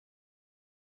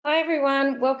Hi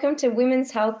everyone, welcome to Women's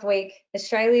Health Week,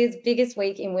 Australia's biggest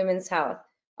week in women's health.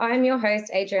 I'm your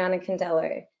host, Adriana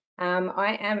Condello.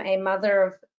 I am a mother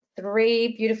of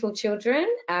 3 beautiful children.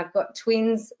 I've got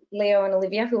twins, Leo and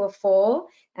Olivia, who are 4,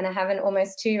 and I have an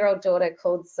almost 2-year-old daughter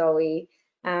called Zoe.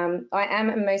 I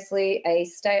am mostly a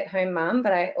stay-at-home mum,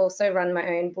 but I also run my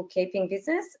own bookkeeping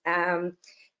business.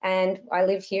 And I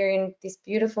live here in this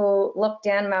beautiful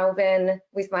lockdown Melbourne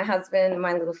with my husband and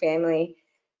my little family.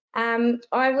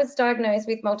 I was diagnosed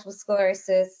with multiple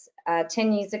sclerosis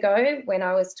 10 years ago when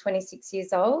I was 26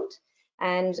 years old.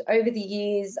 And over the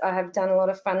years, I have done a lot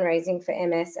of fundraising for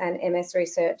MS and MS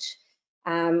research,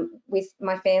 with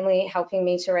my family helping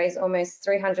me to raise almost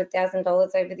 $300,000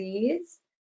 over the years.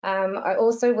 I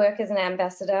also work as an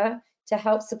ambassador to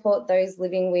help support those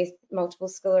living with multiple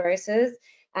sclerosis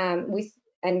and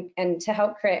to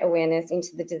help create awareness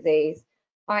into the disease.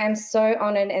 I am so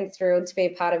honoured and thrilled to be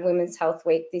a part of Women's Health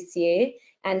Week this year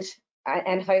and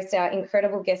host our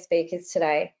incredible guest speakers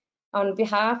today. On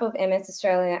behalf of MS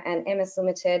Australia and MS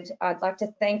Limited, I'd like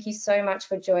to thank you so much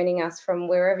for joining us from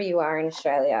wherever you are in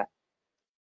Australia.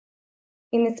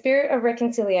 In the spirit of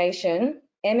reconciliation,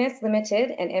 MS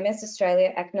Limited and MS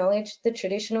Australia acknowledge the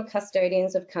traditional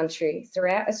custodians of country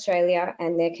throughout Australia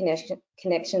and their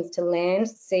connections to land,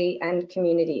 sea and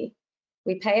community.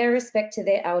 We pay our respect to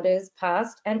their elders,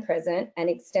 past and present, and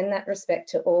extend that respect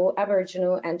to all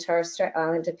Aboriginal and Torres Strait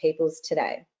Islander peoples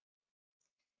today.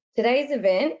 Today's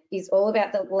event is all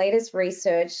about the latest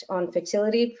research on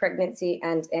fertility, pregnancy,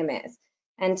 and MS.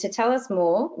 And to tell us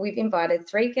more, we've invited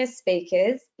 3 guest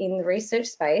speakers in the research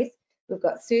space. We've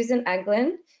got Susan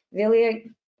Agland,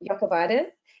 Vilija Jokubaitis,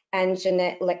 and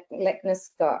Jeannette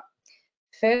Lechner-Scott.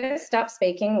 First up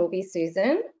speaking will be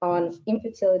Susan on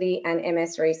infertility and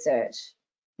MS research.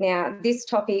 Now, this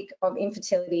topic of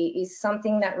infertility is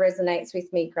something that resonates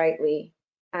with me greatly.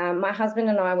 My husband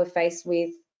and I were faced with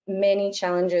many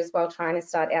challenges while trying to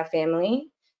start our family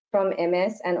from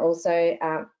MS and also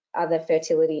other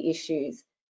fertility issues.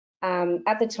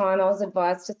 At the time, I was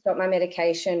advised to stop my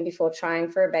medication before trying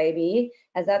for a baby,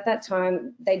 as at that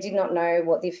time, they did not know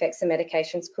what the effects of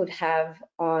medications could have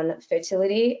on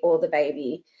fertility or the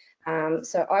baby.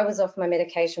 So I was off my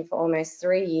medication for almost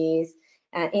 3 years.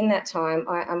 In that time,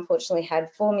 I unfortunately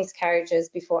had 4 miscarriages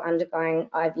before undergoing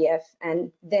IVF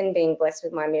and then being blessed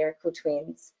with my miracle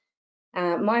twins.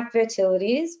 My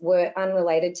fertilities were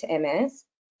unrelated to MS.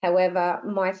 However,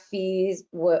 my fear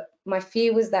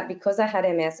was that because I had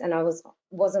MS and I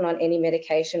wasn't on any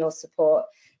medication or support,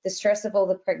 the stress of all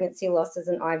the pregnancy losses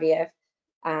and IVF,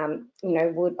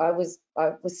 I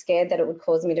was scared that it would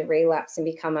cause me to relapse and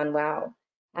become unwell.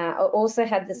 I also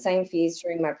had the same fears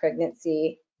during my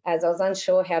pregnancy, as I was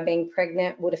unsure how being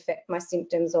pregnant would affect my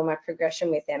symptoms or my progression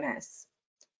with MS.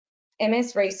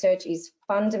 MS research is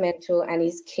fundamental and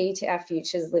is key to our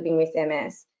futures living with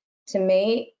MS. To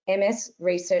me, MS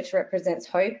research represents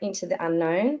hope into the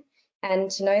unknown,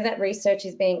 and to know that research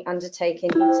is being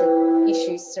undertaken into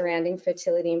issues surrounding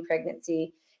fertility and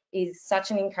pregnancy is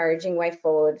such an encouraging way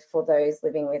forward for those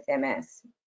living with MS.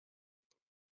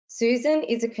 Susan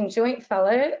is a Conjoint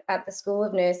Fellow at the School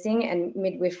of Nursing and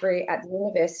Midwifery at the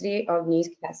University of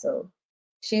Newcastle.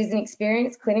 She is an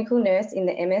experienced clinical nurse in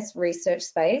the MS research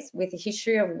space with a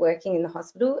history of working in the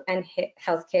hospital and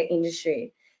healthcare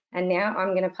industry. And now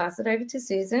I'm going to pass it over to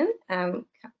Susan. Can't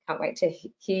wait to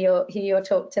hear your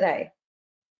talk today.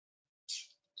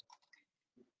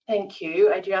 Thank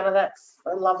you, Adriana. That's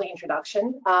a lovely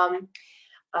introduction.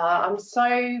 I'm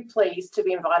so pleased to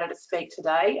be invited to speak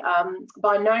today.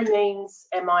 By no means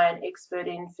am I an expert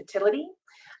in fertility,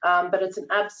 but it's an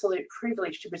absolute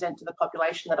privilege to present to the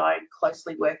population that I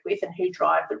closely work with and who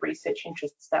drive the research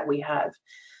interests that we have.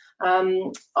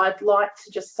 I'd like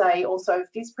to just say also, if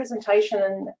this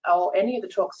presentation or any of the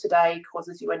talks today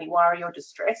causes you any worry or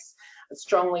distress, I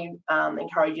strongly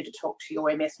encourage you to talk to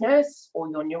your MS nurse or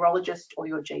your neurologist or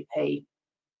your GP.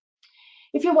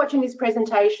 If you're watching this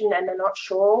presentation and they're not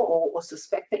sure or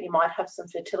suspect that you might have some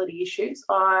fertility issues,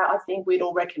 I think we'd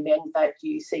all recommend that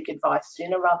you seek advice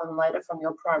sooner rather than later from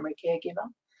your primary caregiver.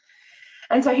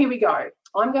 And so here we go.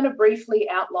 I'm going to briefly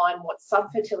outline what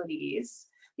subfertility is,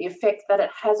 the effect that it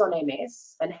has on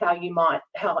MS and how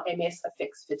MS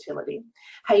affects fertility,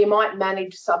 how you might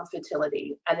manage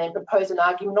subfertility, and then propose an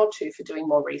argument or two for doing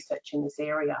more research in this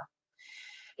area.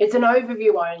 It's an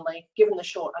overview only, given the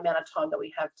short amount of time that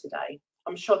we have today.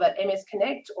 I'm sure that MS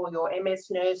Connect or your MS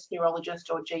nurse, neurologist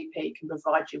or GP can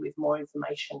provide you with more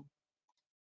information.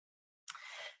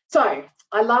 So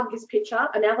I love this picture.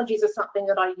 Analogies are something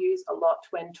that I use a lot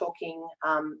when talking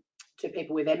to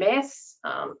people with MS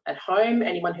at home,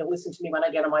 anyone who listens to me when I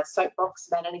get on my soapbox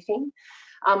about anything.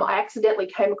 I accidentally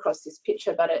came across this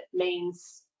picture, but it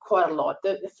means quite a lot.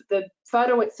 The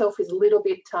photo itself is a little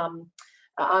bit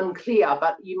unclear,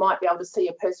 but you might be able to see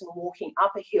a person walking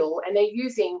up a hill, and they're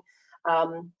using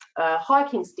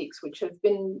hiking sticks, which have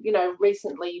been, you know,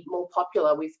 recently more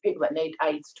popular with people that need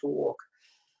aids to walk.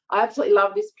 I absolutely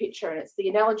love this picture, and it's the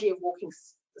analogy of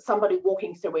somebody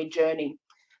walking through a journey.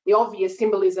 The obvious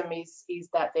symbolism is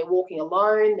that they're walking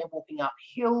alone, they're walking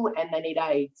uphill, and they need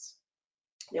aids.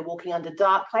 They're walking under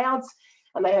dark clouds,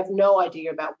 and they have no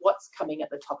idea about what's coming at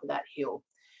the top of that hill.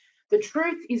 The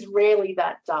truth is rarely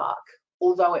that dark,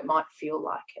 although it might feel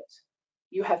like it.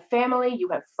 You have family, you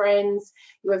have friends,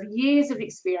 you have years of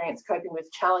experience coping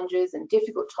with challenges and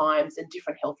difficult times and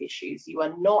different health issues. You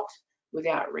are not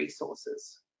without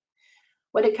resources.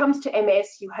 When it comes to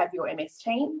MS, you have your MS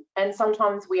team, and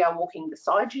sometimes we are walking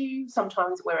beside you,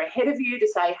 sometimes we're ahead of you to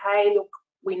say, hey, look,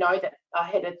 we know that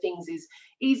ahead of things is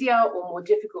easier or more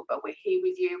difficult, but we're here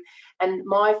with you. And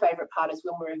my favourite part is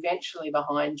when we're eventually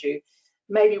behind you,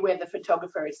 maybe where the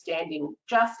photographer is standing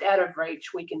just out of reach,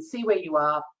 we can see where you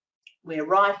are. We're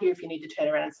right here if you need to turn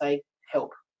around and say,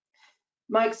 help.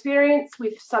 My experience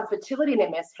with subfertility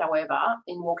and MS, however,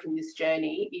 in walking this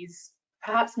journey is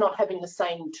perhaps not having the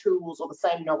same tools or the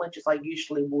same knowledge as I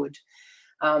usually would.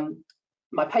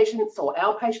 My patients or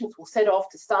our patients will set off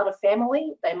to start a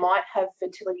family. They might have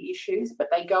fertility issues, but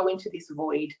they go into this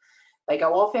void. They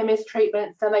go off MS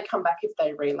treatments, then they come back if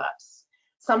they relapse.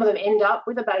 Some of them end up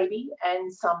with a baby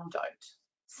and some don't.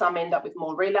 Some end up with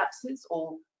more relapses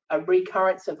or a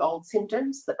recurrence of old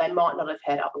symptoms that they might not have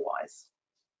had otherwise.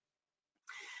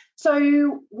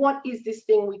 So what is this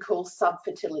thing we call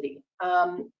subfertility?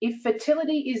 If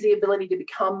fertility is the ability to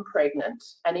become pregnant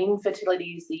and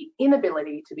infertility is the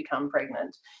inability to become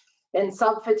pregnant, then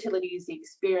subfertility is the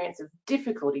experience of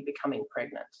difficulty becoming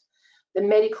pregnant. The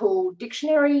medical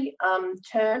dictionary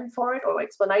term for it or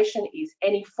explanation is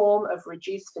any form of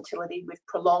reduced fertility with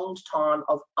prolonged time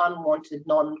of unwanted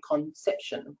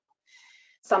non-conception.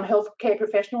 Some healthcare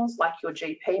professionals, like your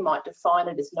GP, might define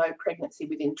it as no pregnancy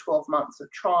within 12 months of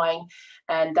trying,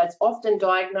 and that's often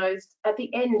diagnosed at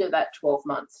the end of that 12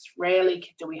 months. Rarely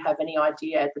do we have any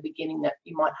idea at the beginning that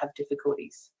you might have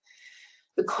difficulties.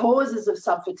 The causes of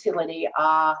subfertility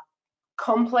are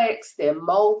complex, they're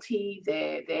multi,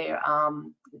 they're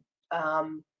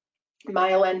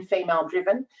male and female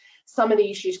driven. Some of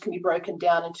the issues can be broken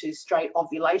down into straight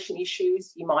ovulation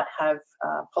issues. You might have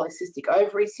polycystic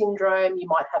ovary syndrome. You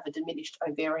might have a diminished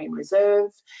ovarian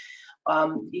reserve.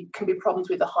 It can be problems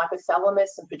with the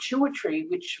hypothalamus and pituitary,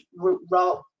 which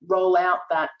roll out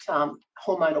that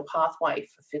hormonal pathway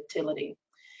for fertility.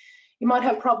 You might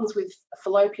have problems with a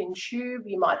fallopian tube.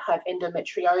 You might have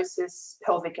endometriosis,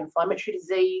 pelvic inflammatory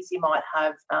disease. You might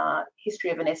have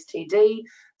history of an STD,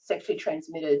 sexually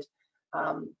transmitted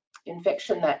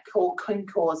infection that can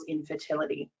cause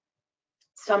infertility.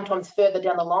 Sometimes further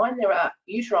down the line, there are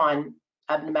uterine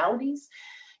abnormalities.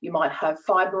 You might have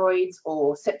fibroids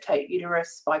or septate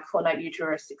uterus, bicornate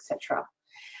uterus, etc.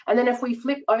 And then if we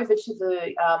flip over to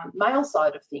the male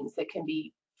side of things, there can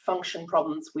be function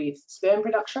problems with sperm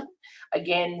production.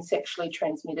 Again, sexually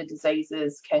transmitted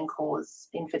diseases can cause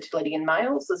infertility in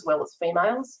males as well as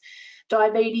females.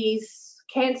 Diabetes,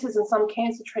 cancers, and some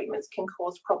cancer treatments can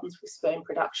cause problems with sperm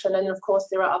production. And of course,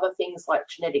 there are other things like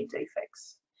genetic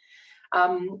defects.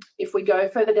 If we go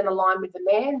further down the line with the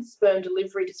man, sperm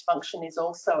delivery dysfunction is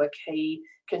also a key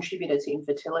contributor to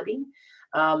infertility.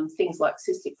 Things like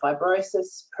cystic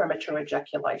fibrosis, premature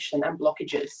ejaculation, and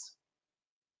blockages.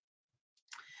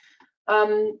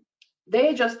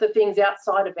 They're just the things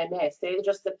outside of MS. They're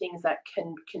just the things that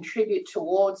can contribute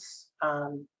towards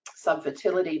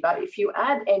subfertility. But if you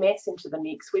add MS into the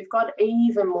mix, we've got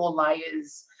even more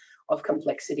layers of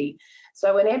complexity.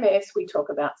 So in MS, we talk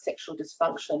about sexual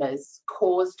dysfunction as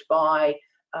caused by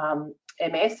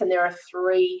MS, and there are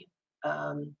three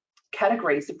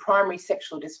categories. The primary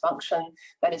sexual dysfunction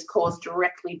that is caused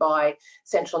directly by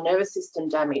central nervous system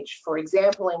damage. For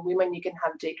example, in women, you can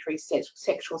have decreased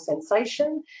sexual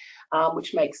sensation,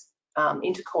 which makes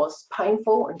intercourse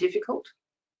painful and difficult.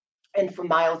 And for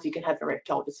males, you can have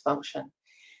erectile dysfunction.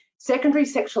 Secondary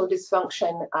sexual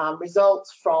dysfunction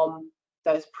results from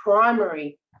those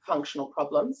primary functional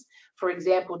problems. For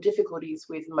example, difficulties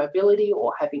with mobility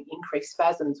or having increased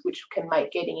spasms, which can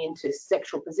make getting into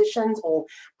sexual positions or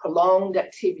prolonged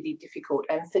activity difficult,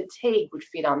 and fatigue would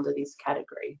fit under this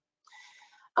category.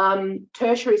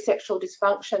 Tertiary sexual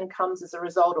dysfunction comes as a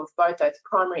result of both those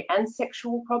primary and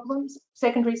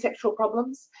secondary sexual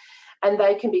problems, and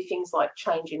they can be things like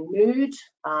change in mood,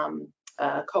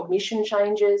 cognition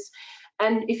changes,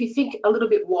 and if you think a little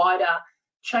bit wider,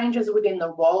 changes within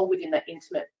the role within that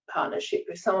intimate partnership.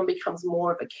 If someone becomes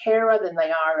more of a carer than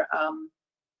they are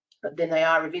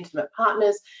of intimate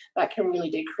partners, that can really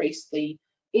decrease the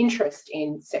interest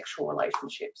in sexual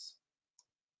relationships.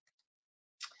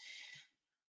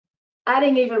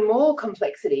 Adding even more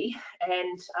complexity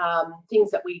and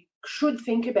things that we should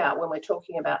think about when we're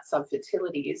talking about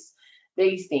subfertility is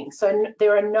these things. So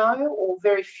there are no or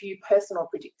very few personal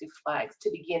predictive flags to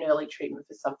begin early treatment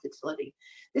for subfertility.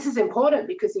 This is important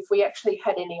because if we actually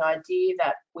had any idea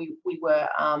that we were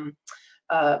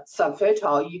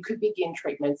subfertile, you could begin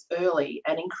treatments early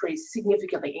and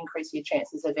significantly increase your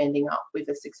chances of ending up with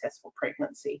a successful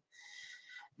pregnancy.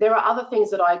 There are other things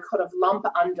that I kind of lump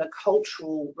under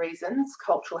cultural reasons,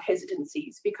 cultural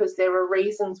hesitancies, because there are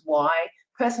reasons why,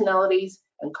 personalities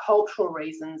and cultural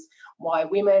reasons why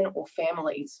women or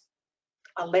families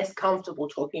are less comfortable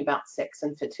talking about sex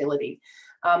and fertility.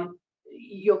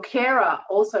 Your carer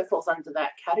also falls under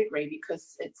that category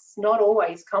because it's not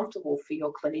always comfortable for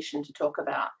your clinician to talk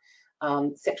about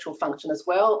sexual function as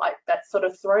well. That sort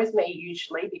of throws me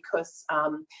usually because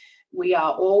we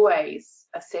are always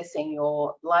assessing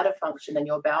your bladder function and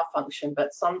your bowel function,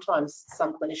 but sometimes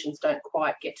some clinicians don't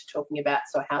quite get to talking about,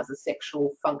 so how's the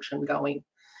sexual function going?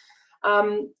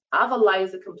 Other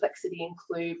layers of complexity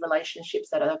include relationships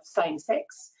that are same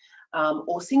sex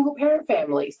or single parent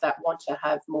families that want to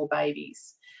have more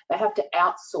babies. They have to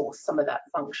outsource some of that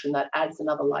function. That adds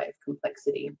another layer of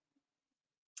complexity.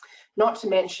 Not to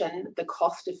mention the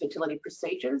cost of fertility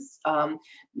procedures.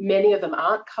 Many of them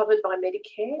aren't covered by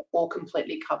Medicare or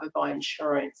completely covered by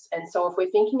insurance. And so if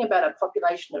we're thinking about a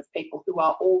population of people who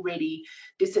are already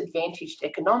disadvantaged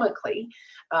economically,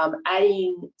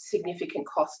 adding significant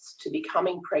costs to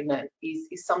becoming pregnant is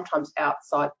sometimes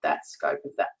outside that scope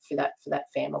of for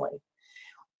that family.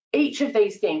 Each of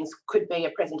these things could be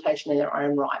a presentation in their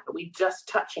own right, but we're just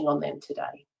touching on them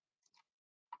today.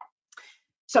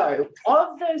 So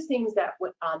of those things that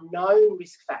are known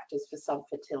risk factors for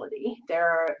subfertility, there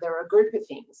are a group of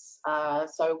things.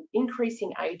 So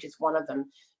increasing age is one of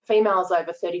them. Females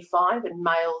over 35 and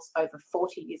males over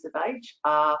 40 years of age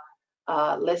are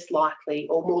less likely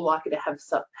or more likely to have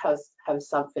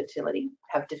subfertility,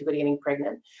 have difficulty getting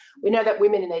pregnant. We know that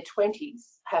women in their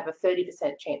 20s have a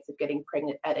 30% chance of getting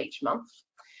pregnant at each month.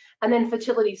 And then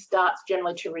fertility starts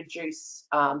generally to reduce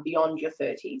beyond your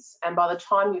 30s. And by the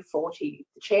time you're 40,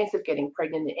 the chance of getting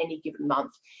pregnant in any given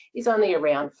month is only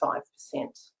around 5%.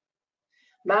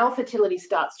 Male fertility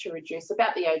starts to reduce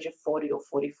about the age of 40 or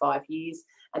 45 years,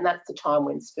 and that's the time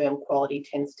when sperm quality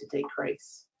tends to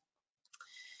decrease.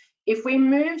 If we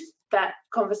move that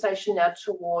conversation now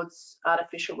towards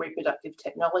artificial reproductive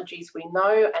technologies, we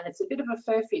know, and it's a bit of a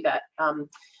furphy, that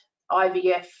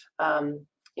IVF,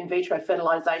 in vitro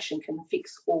fertilisation, can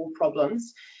fix all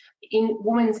problems. In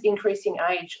women's increasing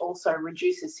age also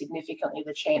reduces significantly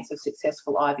the chance of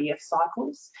successful IVF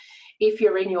cycles. If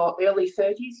you're in your early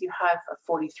 30s, you have a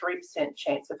 43%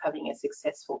 chance of having a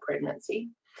successful pregnancy.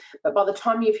 But by the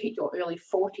time you've hit your early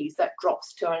 40s, that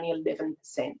drops to only 11%.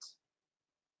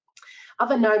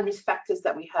 Other known risk factors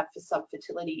that we have for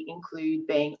subfertility include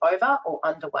being over or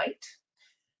underweight,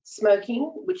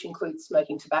 smoking, which includes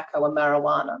smoking tobacco and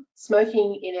marijuana.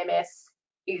 Smoking in MS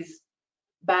is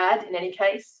bad in any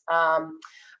case.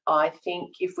 I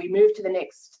think if we move to the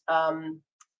next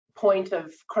point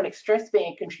of chronic stress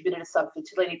being a contributor to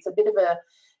subfertility, it's a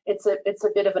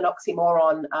bit of an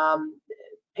oxymoron.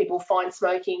 People find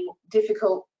smoking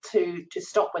difficult to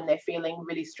stop when they're feeling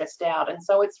really stressed out, and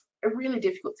so it's a really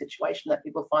difficult situation that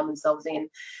people find themselves in.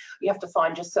 You have to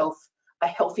find yourself a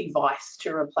healthy vice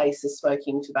to replace the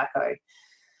smoking tobacco.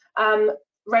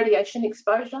 Radiation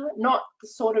exposure, not the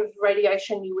sort of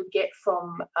radiation you would get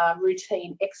from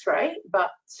routine X-ray, but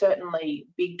certainly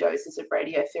big doses of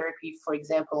radiotherapy, for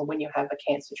example, when you have a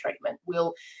cancer treatment,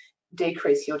 will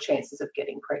decrease your chances of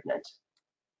getting pregnant.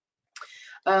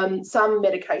 Some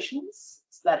medications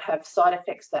that have side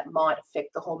effects that might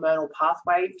affect the hormonal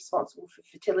pathway responsible for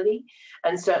fertility,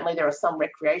 and certainly there are some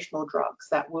recreational drugs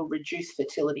that will reduce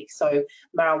fertility. So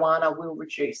marijuana will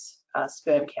reduce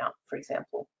sperm count, for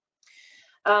example.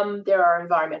 There are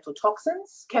environmental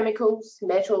toxins, chemicals,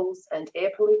 metals, and air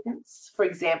pollutants. For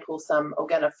example, some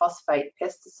organophosphate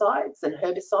pesticides and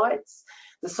herbicides,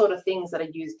 the sort of things that are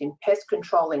used in pest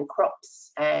control in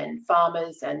crops, and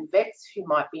farmers and vets who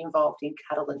might be involved in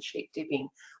cattle and sheep dipping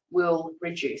will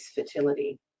reduce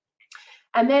fertility.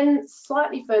 And then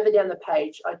slightly further down the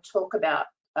page, I talk about,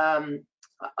 I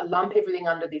lump everything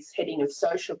under this heading of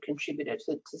social contributor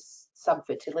to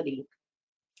subfertility.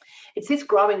 It's this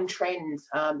growing trend,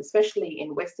 especially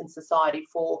in Western society,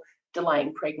 for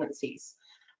delaying pregnancies.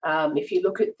 If you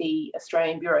look at the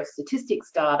Australian Bureau of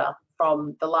Statistics data,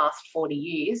 from the last 40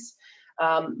 years.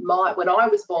 When I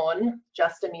was born,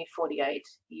 just a mere 48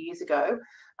 years ago,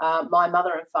 my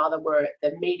mother and father were at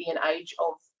the median age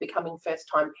of becoming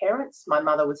first-time parents. My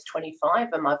mother was 25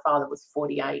 and my father was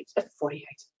 28.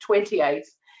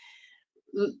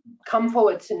 Come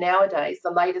forward to nowadays,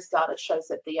 the latest data shows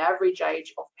that the average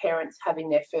age of parents having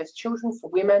their first children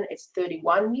for women is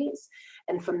 31 years,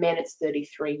 and for men it's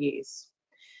 33 years.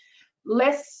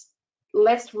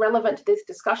 Less relevant to this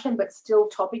discussion, but still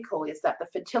topical, is that the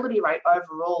fertility rate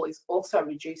overall is also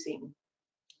reducing.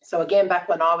 So again, back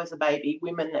when I was a baby,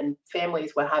 women and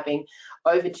families were having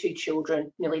over 2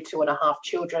 children, nearly 2.5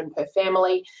 children per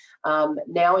family.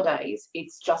 Nowadays,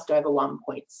 it's just over 1.6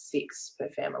 per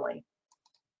family.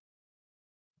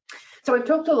 So we've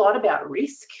talked a lot about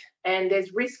risk, and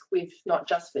there's risk with not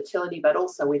just fertility, but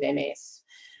also with MS.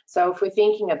 So if we're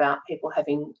thinking about people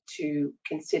having to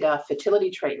consider fertility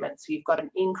treatments, you've got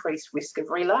an increased risk of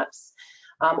relapse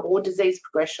or disease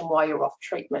progression while you're off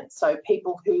treatment. So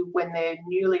people who, when they're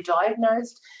newly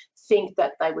diagnosed, think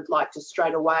that they would like to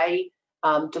straight away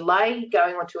delay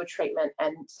going onto a treatment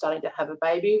and starting to have a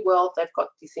baby, well, they've got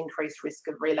this increased risk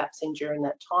of relapsing during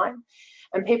that time.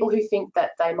 And people who think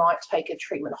that they might take a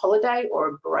treatment holiday or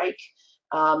a break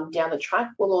down the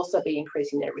track will also be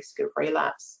increasing their risk of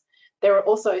relapse. There are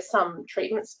also some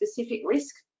treatment-specific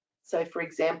risks. So, for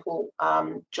example,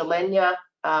 Gilenya,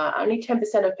 only 10%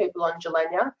 of people on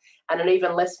Gilenya and an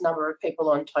even less number of people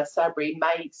on Tysabri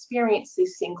may experience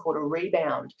this thing called a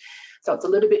rebound. So it's a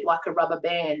little bit like a rubber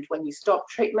band. When you stop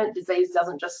treatment, disease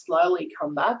doesn't just slowly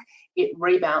come back, it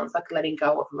rebounds like letting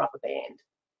go of a rubber band.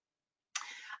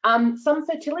 Some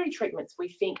fertility treatments we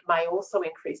think may also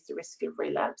increase the risk of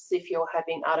relapse if you're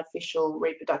having artificial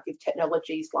reproductive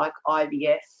technologies like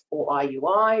IVF or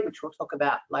IUI, which we'll talk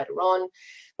about later on.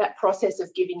 That process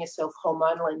of giving yourself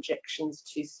hormonal injections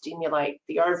to stimulate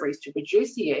the ovaries to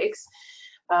produce the eggs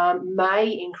may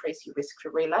increase your risk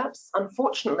for relapse.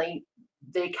 Unfortunately,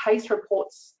 there are case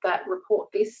reports that report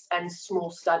this and small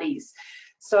studies.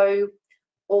 So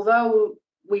although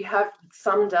we have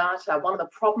some data, one of the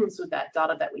problems with that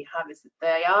data that we have is that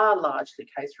they are largely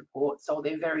case reports, or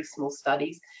they're very small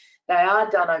studies. They are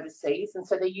done overseas, and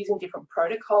so they're using different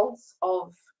protocols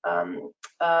of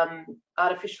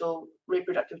artificial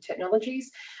reproductive technologies,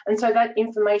 and so that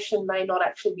information may not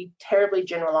actually be terribly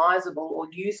generalisable or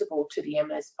usable to the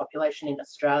MS population in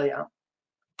Australia.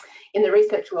 In the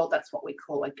research world, that's what we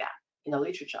call a gap in the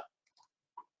literature.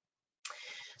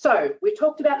 So we've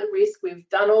talked about the risk, we've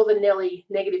done all the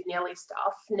negative Nelly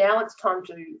stuff. Now it's time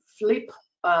to flip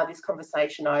this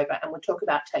conversation over and we'll talk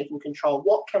about taking control.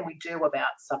 What can we do about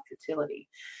subfertility?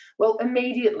 Well,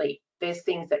 immediately there's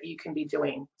things that you can be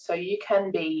doing. So you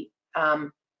can be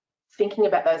thinking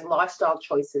about those lifestyle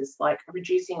choices like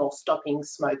reducing or stopping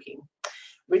smoking,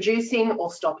 reducing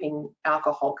or stopping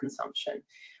alcohol consumption,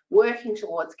 working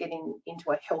towards getting into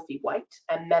a healthy weight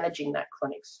and managing that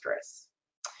chronic stress.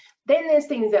 Then there's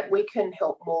things that we can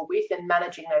help more with in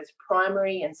managing those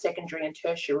primary and secondary and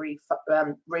tertiary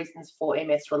reasons for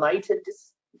MS-related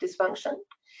dysfunction.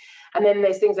 And then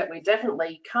there's things that we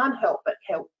definitely can't help but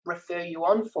help refer you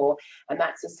on for, and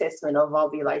that's assessment of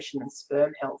ovulation and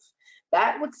sperm health.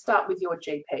 That would start with your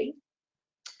GP,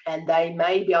 and they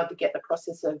may be able to get the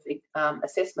process of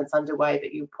assessments underway,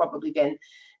 but you probably then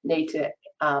need to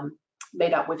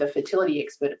meet up with a fertility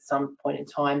expert at some point in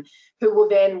time, who will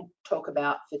then talk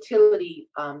about fertility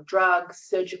drugs,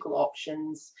 surgical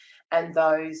options, and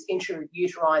those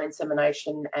intrauterine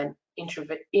insemination and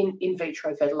in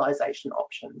vitro fertilization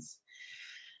options.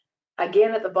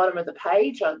 Again, at the bottom of the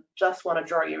page, I just want to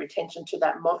draw your attention to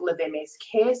that model of MS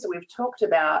care. So we've talked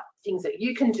about things that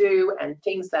you can do and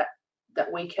things that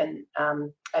we can,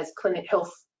 as clinic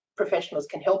health professionals,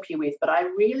 can help you with. But I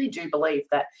really do believe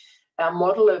that our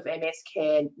model of MS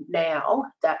care now,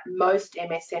 that most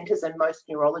MS centres and most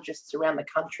neurologists around the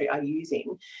country are using,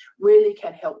 really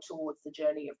can help towards the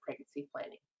journey of pregnancy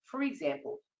planning. For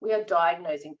example, we are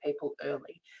diagnosing people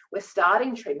early, we're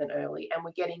starting treatment early, and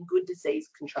we're getting good disease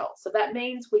control. So that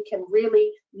means we can really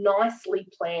nicely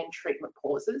plan treatment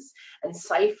pauses and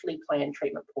safely plan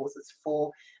treatment pauses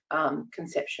for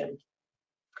conception.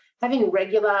 Having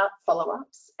regular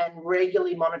follow-ups and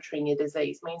regularly monitoring your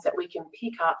disease means that we can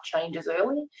pick up changes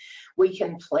early. We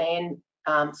can plan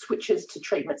switches to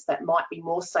treatments that might be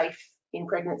more safe in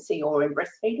pregnancy or in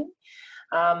breastfeeding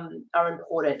are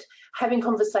important. Having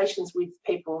conversations with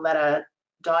people that are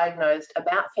diagnosed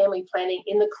about family planning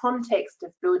in the context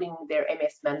of building their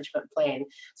MS management plan.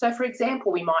 So for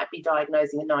example, we might be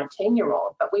diagnosing a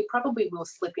 19-year-old, but we probably will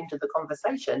slip into the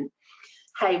conversation,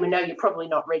 hey, we know you're probably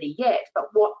not ready yet, but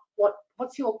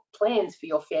what's your plans for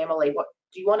your family?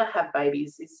 Do you want to have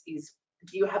babies?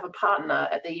 Do you have a partner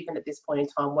even at this point in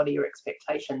time? What are your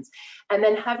expectations? And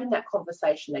then having that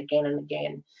conversation again and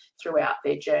again throughout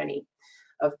their journey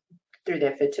through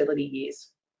their fertility years.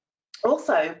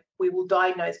 Also, we will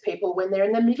diagnose people when they're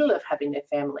in the middle of having their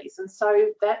families. And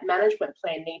so that management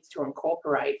plan needs to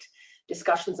incorporate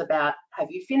discussions about,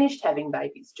 have you finished having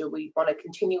babies? Do we want to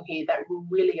continue here? That will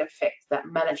really affect that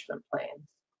management plan.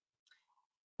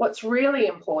 What's really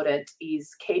important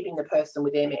is keeping the person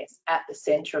with MS at the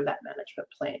centre of that management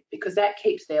plan, because that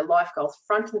keeps their life goals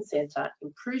front and centre,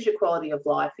 improves your quality of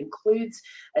life, includes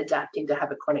adapting to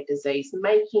have a chronic disease,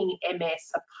 making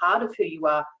MS a part of who you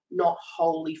are, not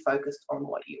wholly focused on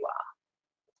what you are.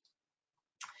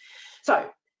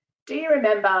 So, do you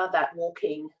remember that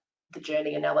walking the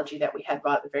journey analogy that we had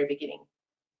right at the very beginning?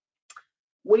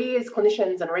 We as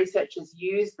clinicians and researchers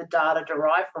use the data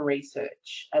derived from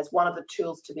research as one of the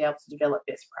tools to be able to develop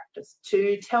best practice,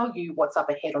 to tell you what's up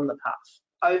ahead on the path,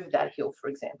 over that hill,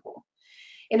 for example.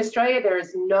 In Australia, there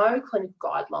is no clinical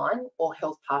guideline or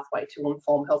health pathway to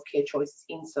inform healthcare choices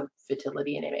in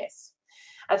fertility and MS.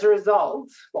 As a result,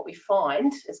 what we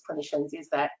find as clinicians is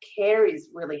that care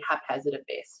is really haphazard at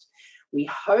best. We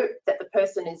hope that the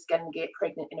person is going to get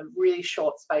pregnant in a really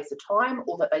short space of time,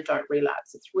 or that they don't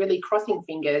relapse. It's really crossing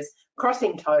fingers,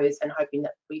 crossing toes, and hoping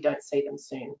that we don't see them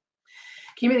soon.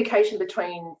 Communication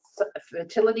between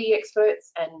fertility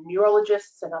experts and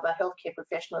neurologists and other healthcare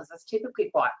professionals is typically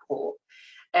quite poor.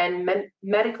 And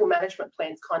medical management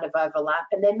plans kind of overlap,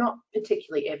 and they're not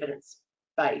particularly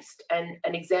evidence-based. And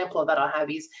an example of that I have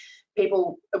is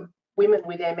women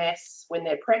with MS, when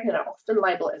they're pregnant, are often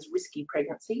labelled as risky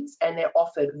pregnancies, and they're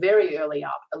offered very early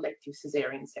up elective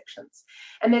caesarean sections.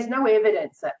 And there's no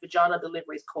evidence that vaginal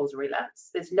deliveries cause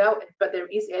relapse. But there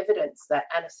is evidence that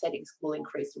anaesthetics will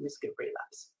increase the risk of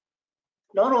relapse.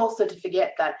 Not also to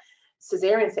forget that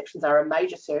caesarean sections are a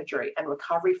major surgery, and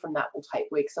recovery from that will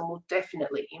take weeks and will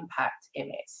definitely impact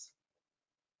MS.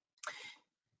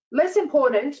 Less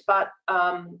important, but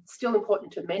still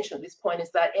important to mention at this point,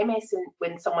 is that MS,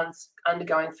 when someone's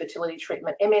undergoing fertility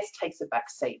treatment, MS takes a back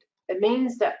seat. It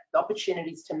means that the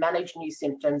opportunities to manage new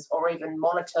symptoms or even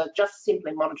just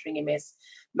simply monitoring MS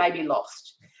may be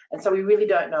lost. And so we really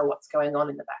don't know what's going on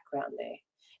in the background there.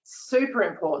 Super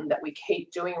important that we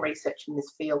keep doing research in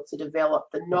this field to develop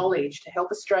the knowledge to help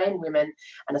Australian women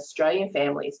and Australian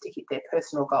families to hit their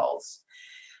personal goals.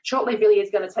 Shortly, Vilija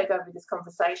is going to take over this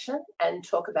conversation and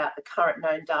talk about the current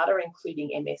known data,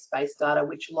 including MS-based data,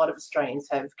 which a lot of Australians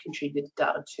have contributed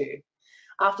data to.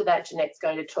 After that, Jeannette's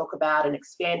going to talk about and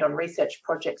expand on research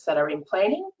projects that are in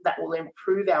planning that will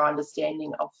improve our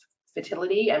understanding of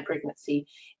fertility and pregnancy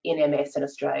in MS in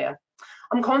Australia.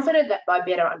 I'm confident that by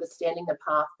better understanding the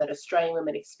path that Australian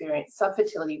women experience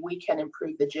subfertility, we can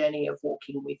improve the journey of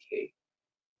walking with you.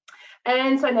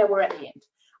 And so now we're at the end.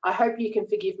 I hope you can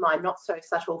forgive my not so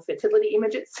subtle fertility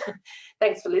images.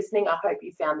 Thanks for listening. I hope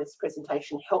you found this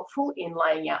presentation helpful in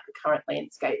laying out the current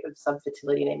landscape of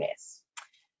subfertility and MS.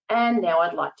 And now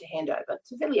I'd like to hand over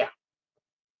to Vilija.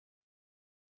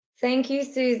 Thank you,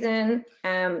 Susan.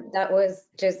 That was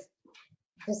just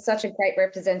such a great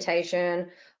representation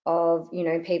of,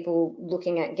 people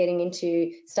looking at getting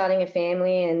into starting a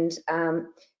family and,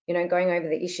 going over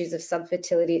the issues of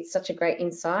subfertility. It's such a great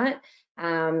insight.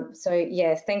 So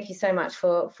yeah, thank you so much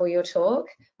for your talk.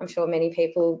 I'm sure many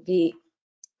people will be,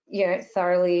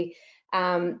 thoroughly,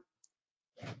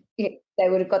 they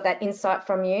would have got that insight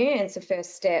from you, and it's a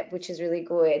first step, which is really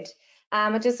good.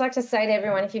 I'd just like to say to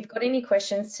everyone, if you've got any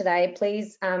questions today,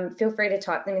 please feel free to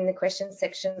type them in the questions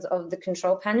sections of the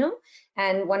control panel,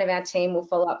 and one of our team will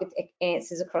follow up with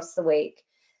answers across the week.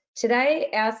 Today,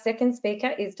 our second speaker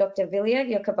is Dr. Vilija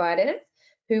Jokubaitis,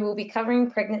 who will be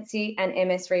covering pregnancy and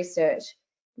MS research.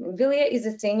 Vilija is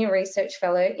a senior research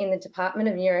fellow in the Department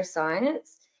of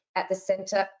Neuroscience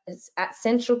at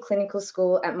Central Clinical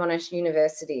School at Monash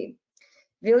University.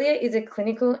 Vilija is a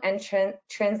clinical and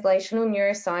translational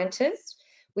neuroscientist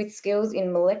with skills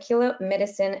in molecular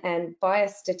medicine and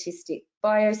biostatistics.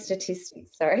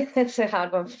 Sorry, that's a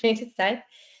hard one for me to say.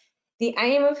 The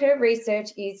aim of her research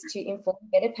is to inform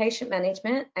better patient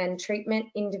management and treatment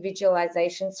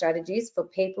individualisation strategies for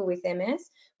people with MS,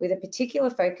 with a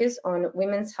particular focus on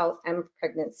women's health and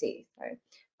pregnancy. So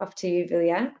off to you,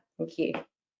 Vilija. Thank you.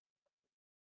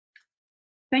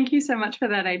 Thank you so much for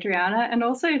that, Adriana, and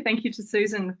also thank you to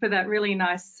Susan for that really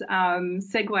nice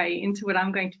segue into what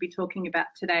I'm going to be talking about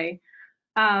today.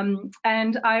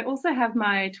 And I also have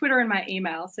my Twitter and my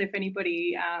email, so if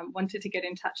anybody wanted to get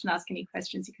in touch and ask any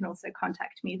questions, you can also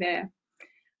contact me there.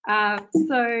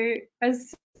 So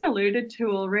as alluded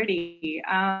to already,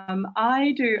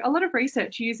 I do a lot of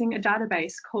research using a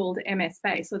database called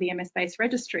MS-Base, or the MS-Base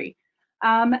registry.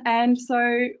 And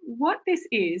so what this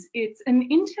is, it's an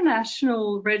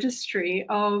international registry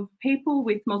of people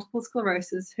with multiple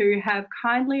sclerosis who have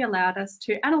kindly allowed us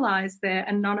to analyse their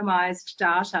anonymised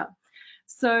data.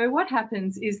 So what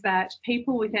happens is that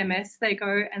people with MS, they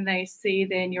go and they see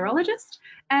their neurologist,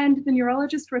 and the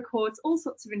neurologist records all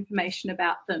sorts of information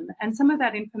about them. And some of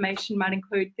that information might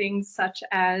include things such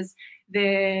as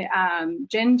their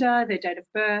gender, their date of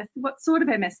birth, what sort of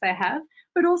MS they have,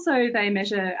 but also they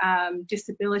measure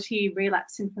disability,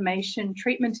 relapse information,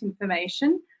 treatment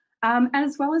information,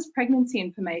 as well as pregnancy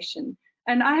information.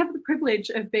 And I have the privilege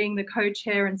of being the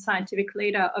co-chair and scientific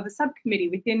leader of a subcommittee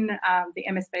within the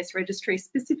MS-Base registry,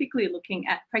 specifically looking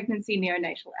at pregnancy,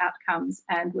 neonatal outcomes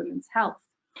and women's health.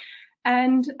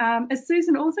 And as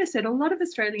Susan also said, a lot of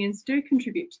Australians do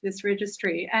contribute to this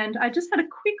registry. And I just had a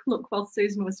quick look while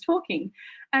Susan was talking,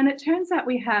 and it turns out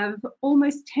we have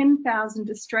almost 10,000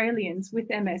 Australians with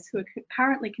MS who are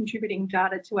currently contributing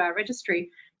data to our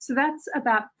registry. So that's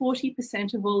about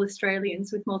 40% of all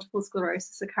Australians with multiple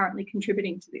sclerosis are currently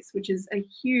contributing to this, which is a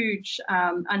huge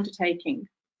undertaking.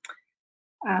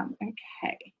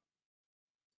 Okay.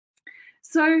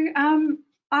 So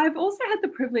I've also had the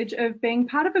privilege of being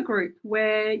part of a group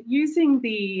where, using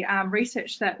the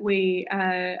research that we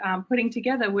are putting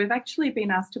together, we've actually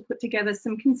been asked to put together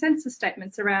some consensus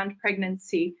statements around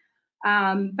pregnancy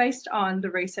based on the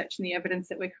research and the evidence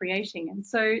that we're creating. And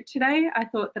so today I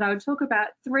thought that I would talk about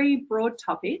three broad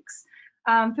topics.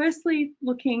 Firstly,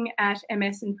 looking at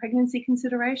MS and pregnancy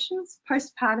considerations,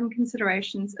 postpartum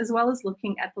considerations, as well as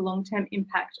looking at the long-term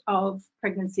impact of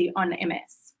pregnancy on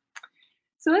MS.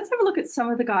 So let's have a look at some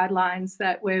of the guidelines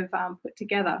that we've put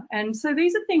together. And so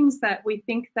these are things that we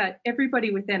think that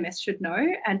everybody with MS should know,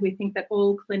 and we think that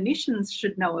all clinicians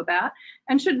should know about,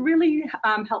 and should really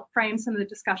help frame some of the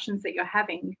discussions that you're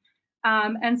having.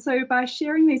 And so by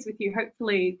sharing these with you,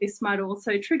 hopefully this might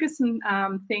also trigger some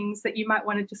things that you might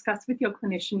want to discuss with your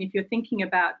clinician if you're thinking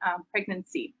about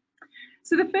pregnancy.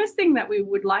 So the first thing that we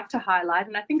would like to highlight,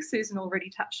 and I think Susan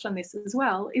already touched on this as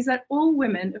well, is that all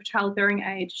women of childbearing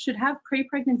age should have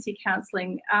pre-pregnancy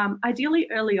counselling, ideally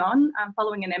early on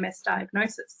following an MS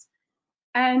diagnosis.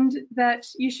 And that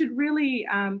you should really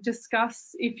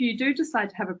discuss, if you do decide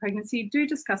to have a pregnancy, do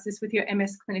discuss this with your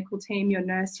MS clinical team, your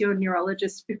nurse, your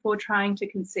neurologist before trying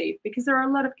to conceive, because there are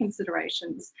a lot of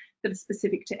considerations that are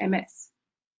specific to MS.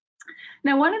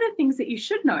 Now, one of the things that you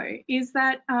should know is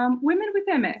that women with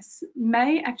MS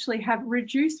may actually have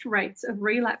reduced rates of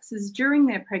relapses during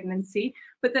their pregnancy,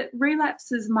 but that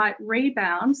relapses might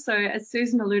rebound. So as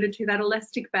Susan alluded to, that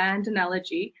elastic band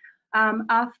analogy,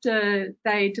 after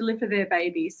they deliver their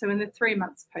baby, so in the 3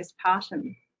 months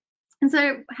postpartum. And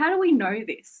so how do we know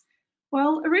this?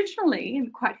 Well, originally,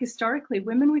 and quite historically,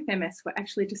 women with MS were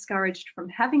actually discouraged from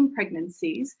having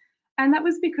pregnancies. And that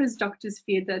was because doctors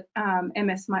feared that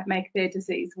MS might make their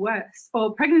disease worse,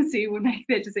 or pregnancy would make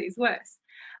their disease worse.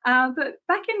 But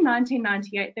back in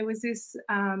 1998, there was this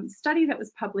study that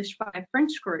was published by a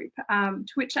French group,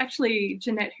 to which actually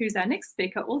Jeannette, who's our next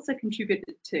speaker, also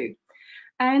contributed to.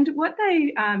 And what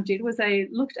they did was they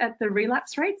looked at the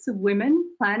relapse rates of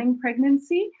women planning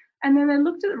pregnancy, and then they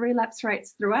looked at the relapse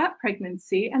rates throughout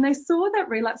pregnancy, and they saw that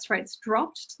relapse rates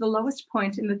dropped to the lowest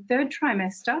point in the 3rd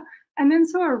trimester, and then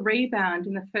saw a rebound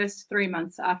in the first 3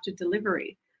 months after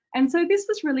delivery. And so this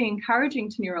was really encouraging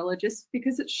to neurologists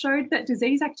because it showed that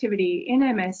disease activity in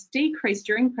MS decreased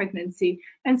during pregnancy,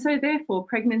 and so therefore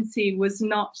pregnancy was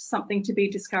not something to be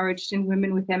discouraged in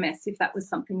women with MS if that was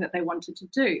something that they wanted to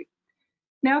do.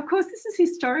 Now, of course, this is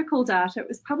historical data. It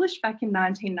was published back in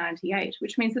 1998,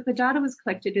 which means that the data was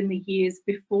collected in the years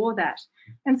before that.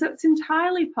 And so it's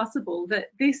entirely possible that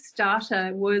this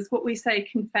data was what we say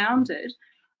confounded,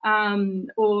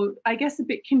 or I guess a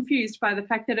bit confused by the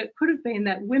fact that it could have been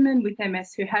that women with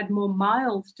MS who had more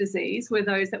mild disease were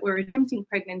those that were attempting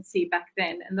pregnancy back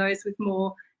then, and those with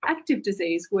more active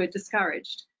disease were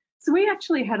discouraged. So we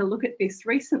actually had a look at this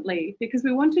recently because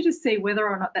we wanted to see whether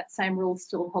or not that same rule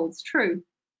still holds true.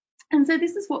 And so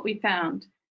this is what we found.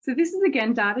 So this is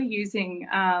again data using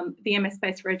the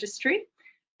MS-Base registry.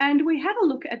 And we had a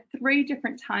look at 3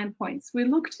 different time points. We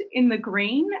looked in the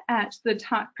green at the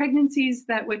pregnancies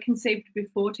that were conceived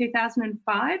before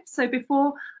 2005. So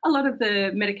before a lot of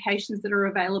the medications that are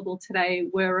available today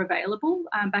were available.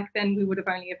 Back then we would have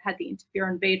only have had the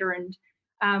interferon beta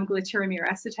and glutathione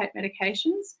acetate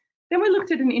medications. Then we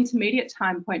looked at an intermediate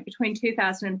time point between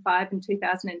 2005 and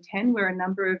 2010 where a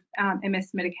number of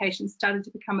MS medications started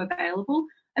to become available.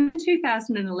 and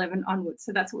 2011 onwards.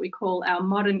 So that's what we call our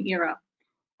modern era.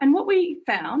 And what we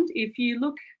found, if you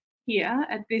look here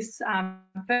at this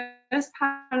first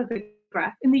part of the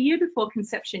graph, in the year before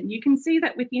conception, you can see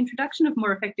that with the introduction of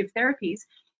more effective therapies,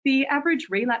 the average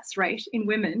relapse rate in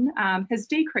women has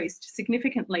decreased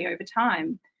significantly over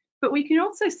time. But we can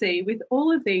also see with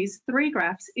all of these three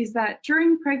graphs is that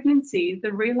during pregnancy,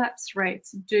 the relapse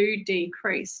rates do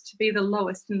decrease to be the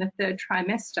lowest in the third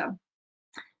trimester.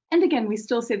 And again, we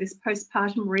still see this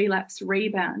postpartum relapse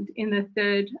rebound in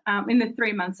the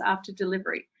 3 months after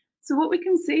delivery. So what we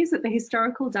can see is that the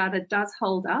historical data does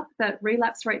hold up, that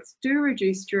relapse rates do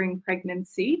reduce during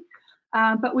pregnancy,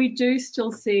 but we do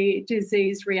still see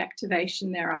disease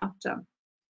reactivation thereafter.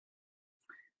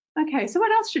 Okay, so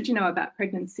what else should you know about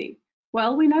pregnancy?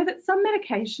 Well, we know that some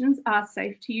medications are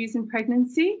safe to use in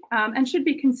pregnancy and should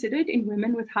be considered in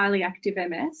women with highly active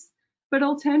MS. But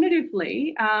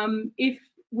alternatively, if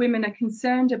women are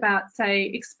concerned about, say,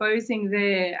 exposing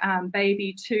their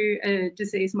baby to a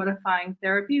disease-modifying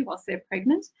therapy whilst they're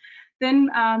pregnant, then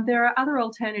there are other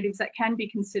alternatives that can be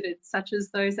considered, such as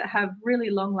those that have really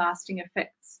long-lasting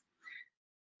effects.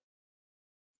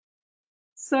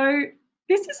 So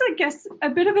this is, I guess, a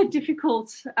bit of a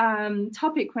difficult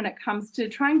topic when it comes to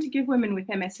trying to give women with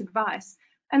MS advice.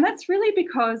 And that's really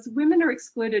because women are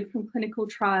excluded from clinical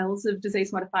trials of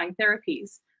disease-modifying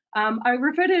therapies. I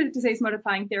refer to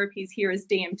disease-modifying therapies here as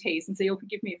DMTs, and so you'll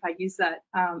forgive me if I use that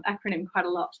acronym quite a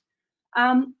lot.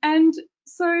 And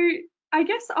so I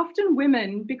guess often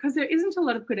women, because there isn't a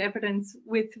lot of good evidence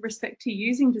with respect to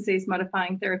using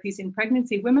disease-modifying therapies in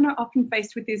pregnancy, women are often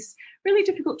faced with this really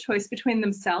difficult choice between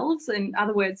themselves, in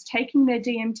other words, taking their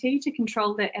DMT to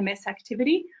control their MS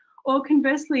activity, or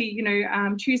conversely,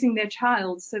 choosing their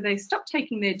child, so they stop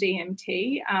taking their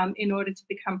DMT in order to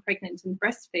become pregnant and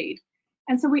breastfeed.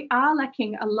 And so we are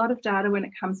lacking a lot of data when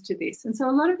it comes to this. And so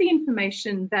a lot of the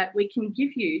information that we can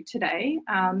give you today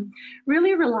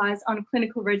really relies on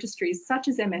clinical registries such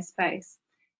as MSBase.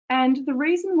 And the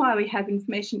reason why we have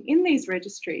information in these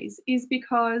registries is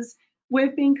because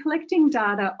we've been collecting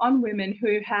data on women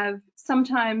who have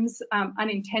sometimes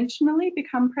unintentionally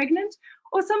become pregnant,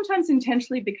 or sometimes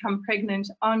intentionally become pregnant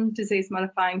on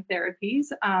disease-modifying therapies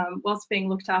whilst being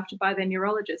looked after by their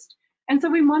neurologist. And so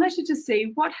we monitor to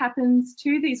see what happens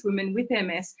to these women with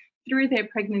MS through their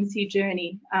pregnancy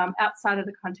journey outside of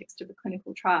the context of a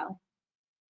clinical trial.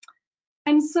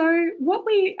 And so what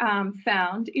we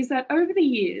found is that over the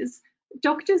years,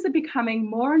 doctors are becoming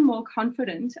more and more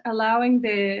confident allowing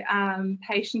their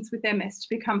patients with MS to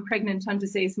become pregnant on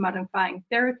disease-modifying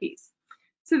therapies.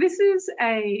 So this is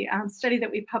a study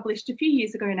that we published a few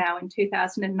years ago now in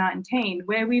 2019,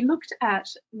 where we looked at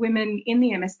women in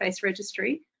the MSBase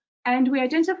registry, and we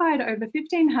identified over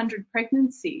 1,500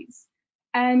 pregnancies.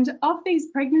 And of these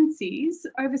pregnancies,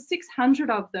 over 600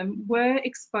 of them were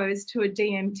exposed to a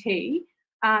DMT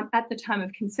at the time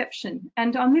of conception.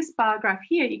 And on this bar graph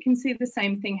here, you can see the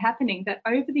same thing happening, that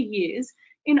over the years,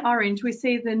 in orange, we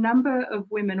see the number of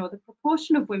women, or the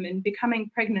proportion of women,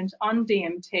 becoming pregnant on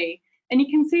DMT. And you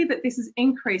can see that this has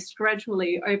increased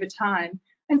gradually over time.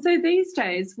 And so these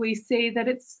days we see that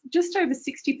it's just over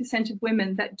 60% of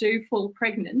women that do fall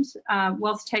pregnant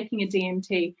whilst taking a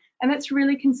DMT. And that's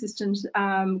really consistent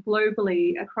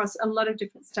globally across a lot of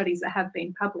different studies that have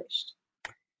been published.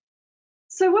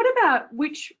 So what about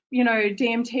which,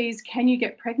 DMTs can you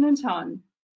get pregnant on?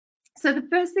 So the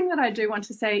first thing that I do want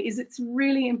to say is it's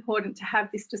really important to have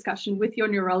this discussion with your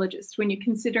neurologist when you're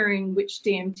considering which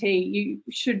DMT you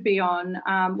should be on,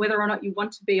 whether or not you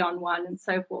want to be on one, and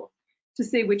so forth, to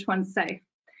see which one's safe.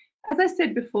 As I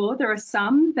said before, there are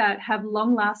some that have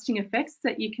long-lasting effects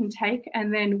that you can take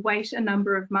and then wait a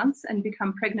number of months and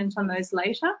become pregnant on those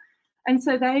later. And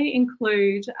so they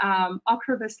include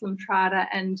Ocrevus, Lemtrada,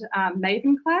 and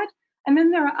Mavenclad. And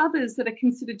then there are others that are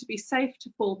considered to be safe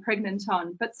to fall pregnant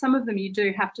on, but some of them you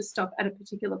do have to stop at a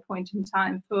particular point in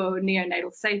time for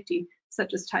neonatal safety,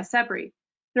 such as Tysabri.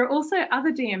 There are also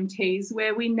other DMTs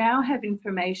where we now have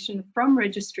information from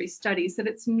registry studies that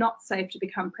it's not safe to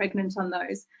become pregnant on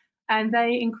those, and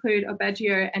they include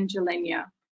Aubagio and Gilenya.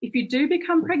 If you do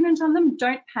become pregnant on them,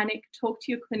 don't panic, talk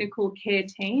to your clinical care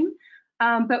team.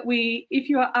 But if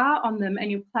you are on them and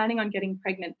you're planning on getting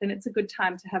pregnant, then it's a good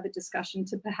time to have a discussion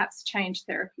to perhaps change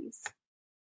therapies.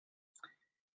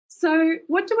 So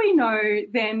what do we know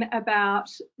then about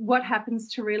what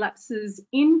happens to relapses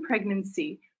in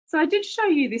pregnancy? So I did show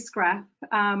you this graph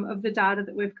of the data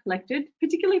that we've collected,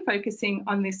 particularly focusing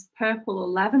on this purple or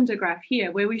lavender graph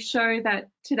here, where we show that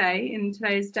today, in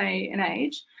today's day and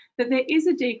age, that there is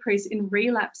a decrease in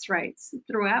relapse rates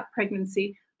throughout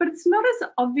pregnancy, but it's not as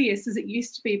obvious as it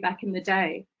used to be back in the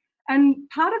day. And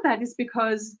part of that is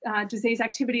because disease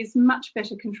activity is much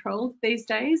better controlled these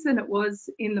days than it was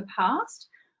in the past,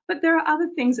 but there are other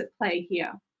things at play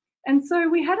here. And so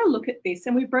we had a look at this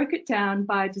and we broke it down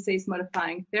by disease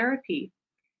modifying therapy.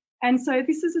 And so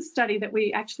this is a study that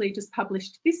we actually just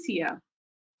published this year.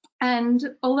 And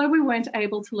although we weren't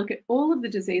able to look at all of the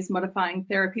disease modifying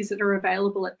therapies that are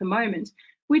available at the moment,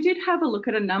 we did have a look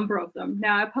at a number of them.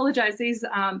 Now, I apologise, these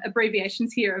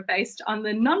abbreviations here are based on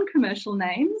the non-commercial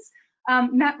names.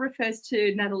 NAT refers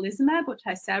to natalizumab or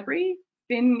Tysabri,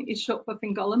 FIN is short for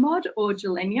fingolimod or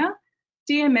Gilenya,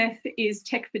 DMF is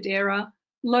Tecfidera,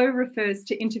 LOW refers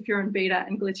to interferon beta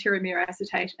and glutathione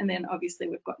acetate, and then obviously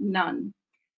we've got none.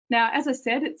 Now, as I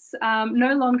said, it's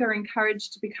no longer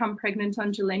encouraged to become pregnant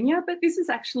on Gilenya, but this is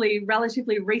actually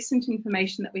relatively recent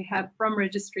information that we have from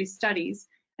registry studies.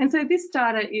 And so this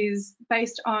data is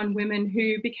based on women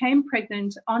who became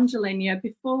pregnant on Gilenya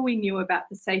before we knew about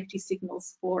the safety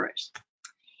signals for it.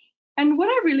 And what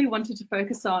I really wanted to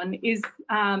focus on is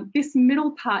this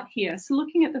middle part here. So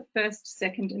looking at the first,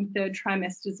 second, and third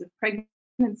trimesters of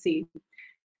pregnancy.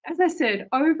 As I said,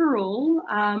 overall,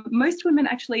 most women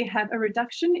actually have a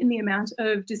reduction in the amount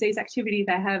of disease activity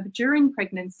they have during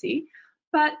pregnancy,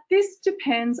 but this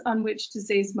depends on which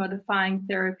disease modifying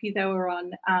therapy they were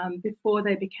on before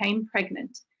they became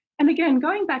pregnant. And again,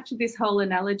 going back to this whole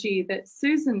analogy that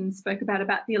Susan spoke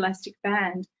about the elastic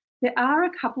band, there are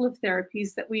a couple of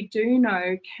therapies that we do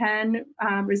know can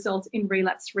result in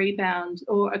relapse rebound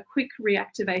or a quick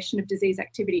reactivation of disease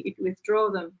activity if you withdraw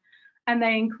them. And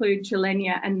they include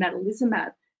Gilenya and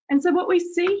natalizumab. And so what we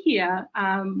see here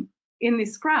in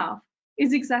this graph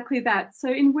is exactly that. So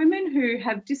in women who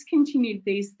have discontinued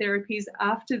these therapies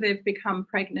after they've become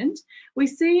pregnant, we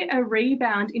see a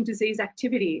rebound in disease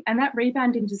activity, and that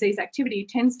rebound in disease activity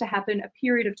tends to happen a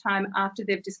period of time after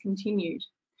they've discontinued.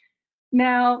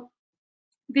 Now,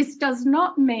 this does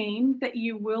not mean that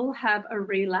you will have a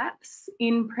relapse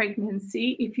in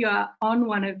pregnancy if you are on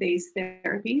one of these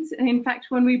therapies. And in fact,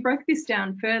 when we broke this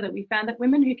down further, we found that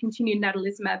women who continued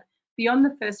natalizumab beyond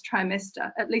the first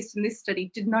trimester, at least in this study,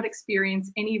 did not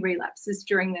experience any relapses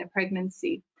during their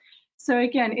pregnancy. So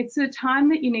again, it's a time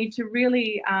that you need to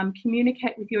really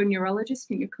communicate with your neurologist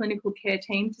and your clinical care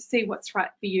team to see what's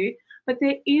right for you. But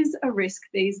there is a risk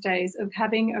these days of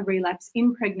having a relapse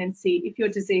in pregnancy if your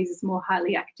disease is more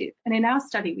highly active. And in our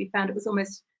study, we found it was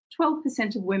almost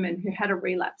 12% of women who had a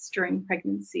relapse during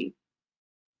pregnancy.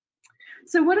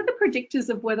 So what are the predictors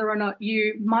of whether or not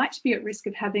you might be at risk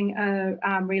of having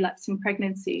a relapse in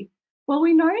pregnancy? Well,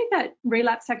 we know that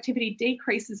relapse activity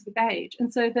decreases with age,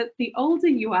 and so that the older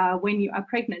you are when you are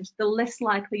pregnant, the less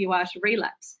likely you are to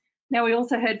relapse. Now, we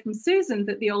also heard from Susan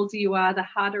that the older you are, the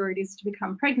harder it is to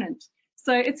become pregnant.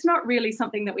 So it's not really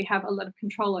something that we have a lot of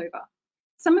control over.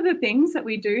 Some of the things that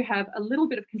we do have a little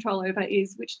bit of control over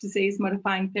is which disease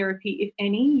modifying therapy, if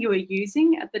any, you are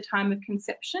using at the time of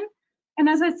conception. And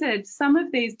as I said, some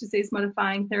of these disease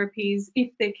modifying therapies,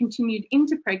 if they're continued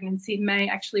into pregnancy, may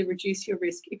actually reduce your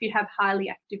risk if you have highly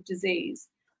active disease.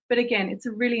 But again, it's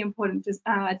a really important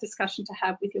discussion to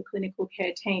have with your clinical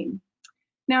care team.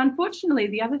 Now, unfortunately,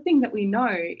 the other thing that we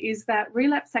know is that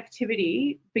relapse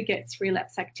activity begets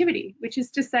relapse activity, which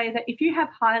is to say that if you have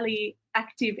highly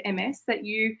active MS, that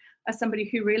you are somebody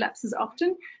who relapses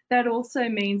often, that also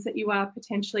means that you are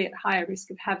potentially at higher risk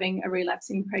of having a relapse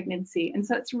in pregnancy. And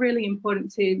so it's really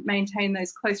important to maintain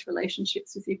those close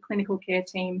relationships with your clinical care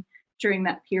team during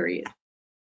that period.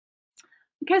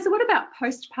 Okay, so what about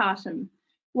postpartum?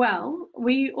 Well,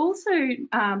 we also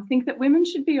think that women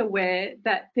should be aware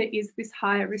that there is this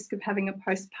higher risk of having a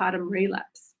postpartum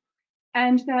relapse,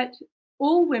 and that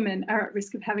all women are at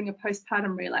risk of having a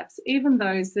postpartum relapse, even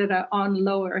those that are on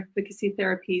lower efficacy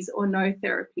therapies or no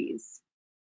therapies.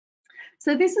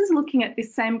 So this is looking at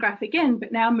this same graph again,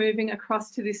 but now moving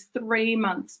across to this 3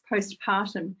 months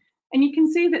postpartum. And you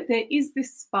can see that there is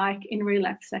this spike in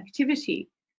relapse activity.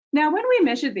 Now, when we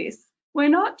measure this, we're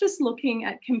not just looking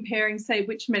at comparing, say,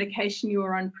 which medication you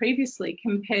were on previously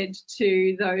compared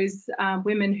to those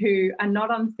women who are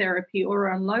not on therapy or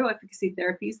on low efficacy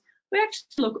therapies. We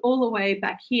actually look all the way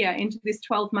back here into this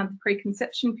 12-month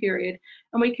preconception period,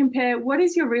 and we compare what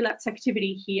is your relapse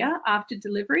activity here after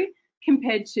delivery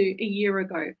compared to a year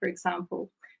ago, for example.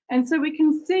 And so we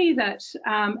can see that,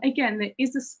 again, there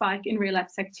is a spike in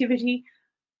relapse activity,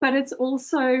 but it's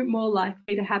also more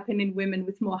likely to happen in women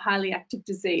with more highly active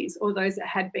disease or those that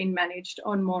had been managed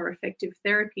on more effective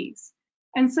therapies.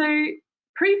 And so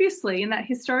previously, in that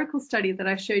historical study that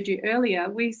I showed you earlier,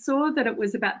 we saw that it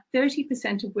was about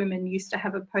 30% of women used to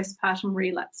have a postpartum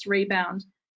relapse rebound.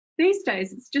 These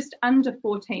days, it's just under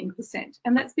 14%,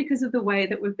 and that's because of the way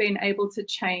that we've been able to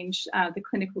change the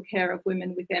clinical care of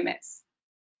women with MS.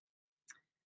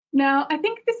 Now, I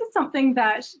think this is something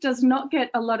that does not get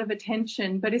a lot of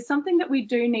attention, but is something that we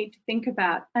do need to think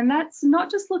about, and that's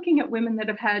not just looking at women that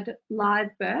have had live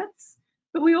births,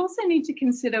 but we also need to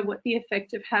consider what the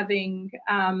effect of having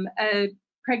a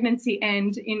pregnancy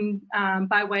end in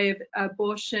by way of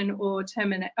abortion or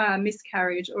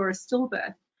miscarriage or a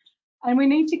stillbirth. And we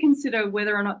need to consider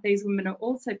whether or not these women are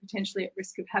also potentially at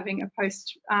risk of having a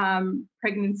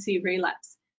post-pregnancy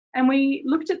relapse. And we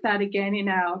looked at that again in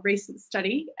our recent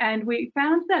study, and we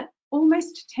found that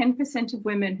almost 10% of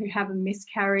women who have a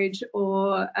miscarriage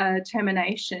or a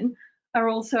termination are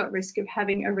also at risk of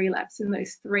having a relapse in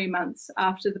those 3 months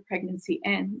after the pregnancy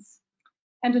ends.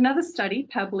 And another study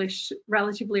published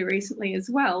relatively recently as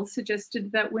well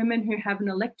suggested that women who have an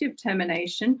elective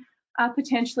termination are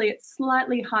potentially at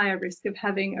slightly higher risk of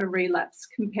having a relapse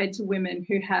compared to women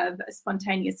who have a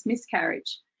spontaneous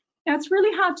miscarriage. Now, it's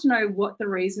really hard to know what the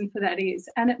reason for that is,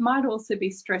 and it might also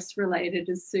be stress related,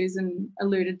 as Susan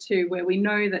alluded to, where we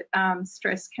know that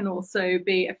stress can also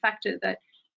be a factor that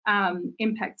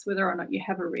impacts whether or not you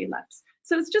have a relapse.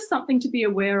 So it's just something to be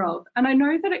aware of. And I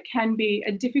know that it can be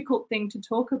a difficult thing to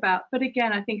talk about, but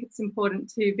again, I think it's important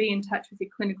to be in touch with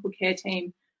your clinical care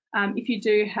team if you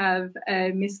do have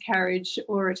a miscarriage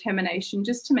or a termination,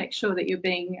 just to make sure that you're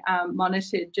being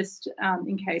monitored just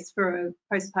in case for a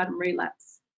postpartum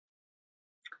relapse.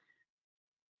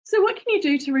 So what can you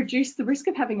do to reduce the risk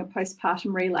of having a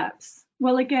postpartum relapse?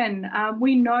 Well, again,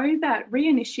 we know that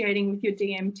reinitiating with your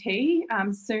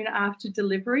DMT soon after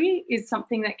delivery is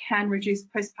something that can reduce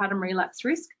postpartum relapse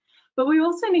risk, but we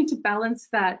also need to balance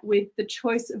that with the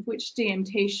choice of which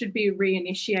DMT should be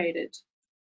reinitiated.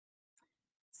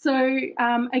 So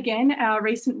again, our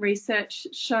recent research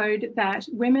showed that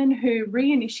women who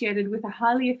reinitiated with a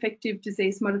highly effective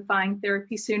disease-modifying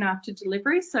therapy soon after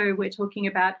delivery, so we're talking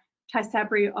about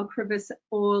Tysabri, Ocrevus,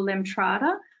 or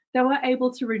Lemtrada, they were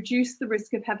able to reduce the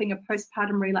risk of having a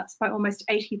postpartum relapse by almost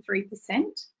 83%.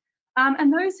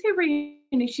 And those who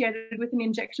reinitiated with an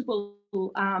injectable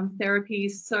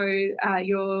therapies, so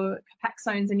your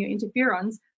Copaxones and your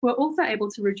interferons, were also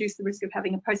able to reduce the risk of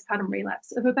having a postpartum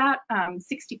relapse of about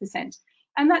 60%.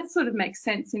 And that sort of makes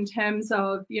sense in terms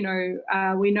of, you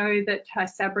know, we know that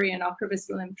Tysabri and Ocrevus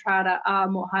and Lemtrada are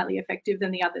more highly effective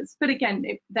than the others. But again,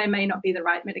 they may not be the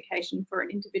right medication for an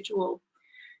individual.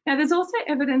 Now, there's also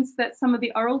evidence that some of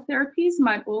the oral therapies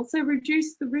might also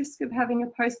reduce the risk of having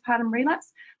a postpartum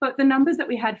relapse, but the numbers that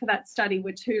we had for that study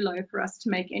were too low for us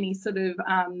to make any sort of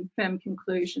firm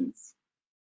conclusions.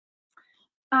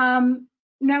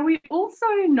 Now, we also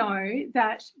know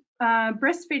that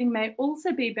breastfeeding may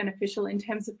also be beneficial in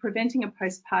terms of preventing a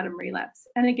postpartum relapse.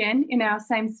 And again, in our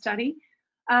same study,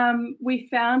 we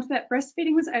found that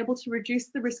breastfeeding was able to reduce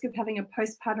the risk of having a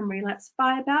postpartum relapse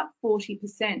by about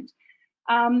 40%.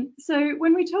 So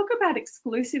when we talk about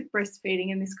exclusive breastfeeding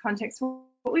in this context,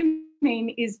 what we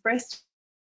mean is breast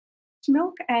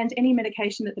milk and any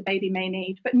medication that the baby may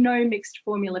need, but no mixed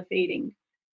formula feeding.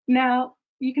 Now,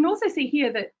 you can also see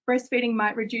here that breastfeeding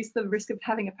might reduce the risk of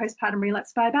having a postpartum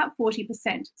relapse by about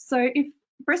 40%. So if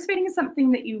breastfeeding is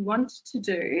something that you want to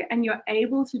do and you're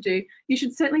able to do, you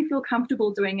should certainly feel comfortable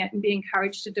doing it and be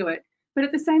encouraged to do it. But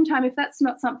at the same time, if that's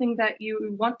not something that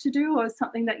you want to do or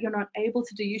something that you're not able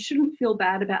to do, you shouldn't feel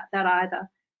bad about that either.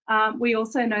 We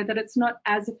also know that it's not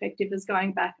as effective as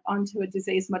going back onto a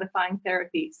disease-modifying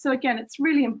therapy. So again, it's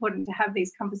really important to have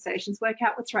these conversations, work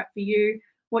out what's right for you,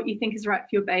 what you think is right for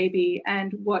your baby,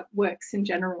 and what works in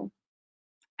general.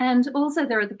 And also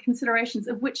there are the considerations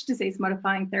of which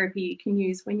disease-modifying therapy you can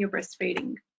use when you're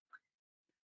breastfeeding.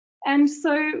 And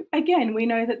so again, we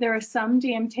know that there are some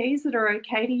DMTs that are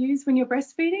okay to use when you're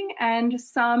breastfeeding and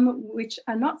some which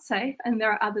are not safe, and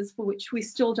there are others for which we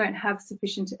still don't have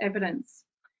sufficient evidence.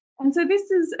 And so this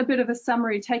is a bit of a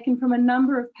summary taken from a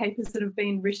number of papers that have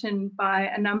been written by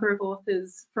a number of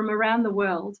authors from around the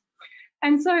world.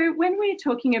 And so when we're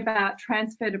talking about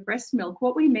transfer to breast milk,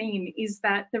 what we mean is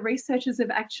that the researchers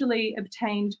have actually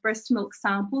obtained breast milk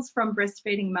samples from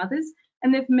breastfeeding mothers,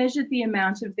 and they've measured the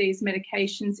amount of these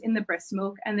medications in the breast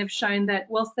milk, and they've shown that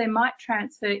whilst they might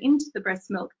transfer into the breast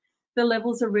milk, the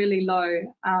levels are really low,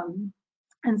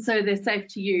 and so they're safe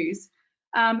to use.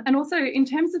 And also in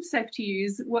terms of safe to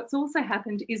use, what's also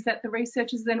happened is that the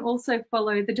researchers then also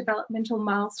follow the developmental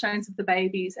milestones of the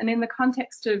babies, and in the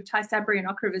context of Tysabri and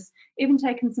Ocrevus, even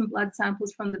taken some blood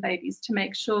samples from the babies to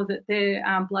make sure that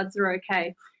their bloods are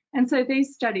okay. And so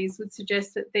these studies would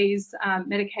suggest that these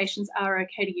medications are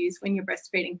okay to use when you're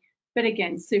breastfeeding. But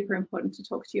again, super important to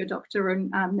talk to your doctor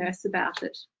and nurse about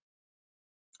it.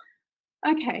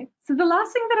 Okay, so the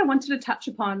last thing that I wanted to touch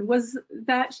upon was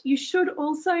that you should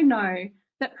also know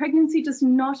that pregnancy does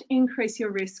not increase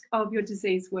your risk of your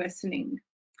disease worsening.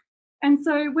 And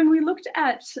so when we looked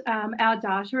at our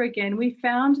data again, we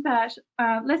found that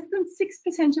less than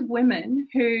 6% of women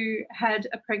who had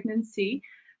a pregnancy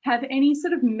have any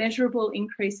sort of measurable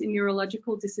increase in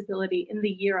neurological disability in the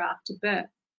year after birth.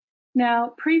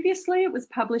 Now, previously it was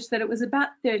published that it was about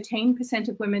 13%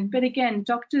 of women, but again,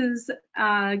 doctors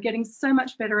are getting so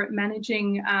much better at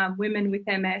managing women with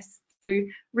MS through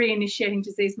reinitiating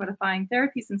disease-modifying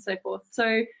therapies and so forth.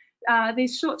 So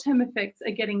these short-term effects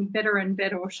are getting better and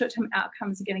better, or short-term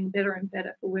outcomes are getting better and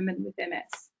better for women with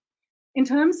MS. In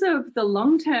terms of the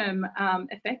long-term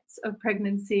effects of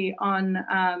pregnancy on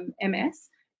MS,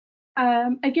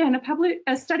 again,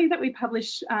 a study that we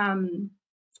published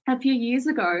a few years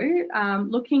ago,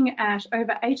 looking at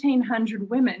over 1,800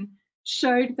 women,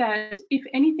 showed that if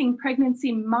anything,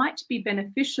 pregnancy might be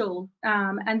beneficial,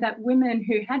 and that women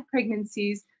who had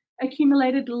pregnancies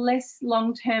accumulated less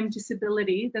long-term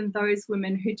disability than those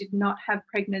women who did not have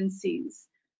pregnancies.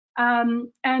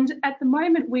 And at the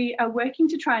moment, we are working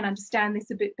to try and understand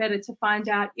this a bit better to find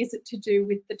out, is it to do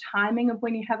with the timing of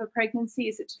when you have a pregnancy?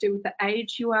 Is it to do with the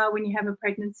age you are when you have a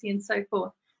pregnancy and so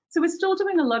forth? So we're still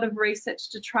doing a lot of research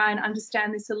to try and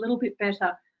understand this a little bit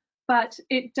better, but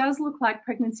it does look like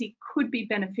pregnancy could be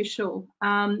beneficial.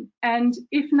 And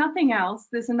if nothing else,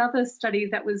 there's another study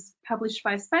that was published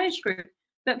by a Spanish group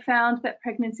that found that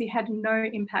pregnancy had no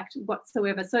impact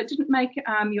whatsoever. So it didn't make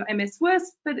your MS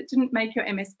worse, but it didn't make your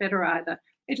MS better either.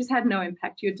 It just had no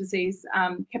impact. Your disease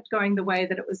kept going the way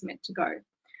that it was meant to go.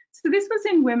 So this was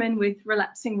in women with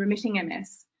relapsing remitting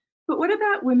MS. But what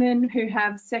about women who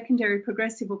have secondary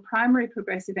progressive or primary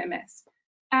progressive MS?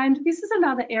 And this is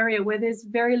another area where there's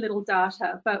very little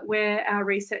data, but where our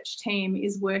research team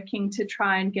is working to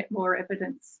try and get more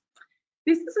evidence.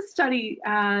 This is a study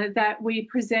that we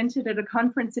presented at a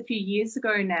conference a few years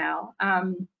ago now,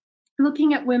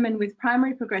 looking at women with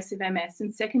primary progressive MS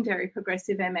and secondary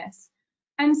progressive MS.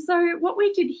 And so what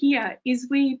we did here is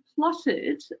we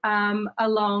plotted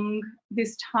along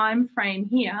this time frame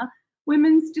here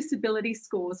women's disability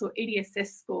scores, or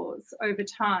EDSS scores, over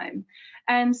time.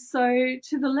 And so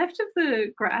to the left of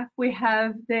the graph, we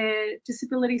have their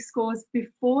disability scores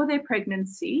before their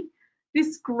pregnancy.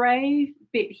 This grey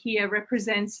bit here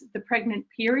represents the pregnant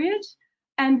period,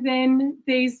 and then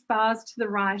these bars to the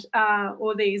right,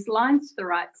 or these lines to the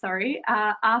right, sorry,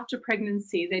 after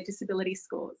pregnancy, their disability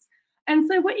scores. And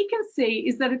so what you can see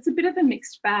is that it's a bit of a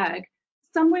mixed bag.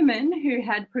 Some women who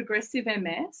had progressive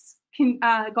MS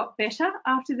got better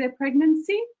after their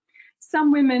pregnancy.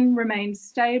 Some women remained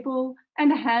stable,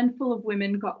 and a handful of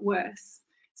women got worse.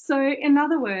 So in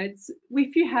other words,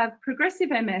 if you have progressive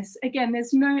MS, again,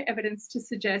 there's no evidence to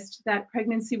suggest that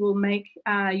pregnancy will make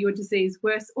your disease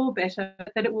worse or better,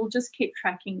 that it will just keep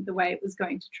tracking the way it was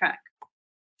going to track.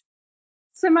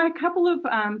 So my couple of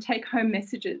take-home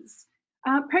messages.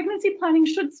 Pregnancy planning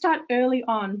should start early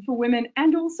on for women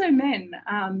and also men.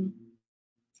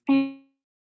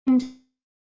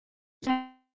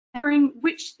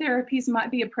 Which therapies might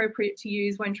be appropriate to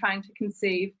use when trying to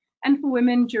conceive, and for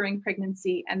women during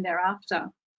pregnancy and thereafter.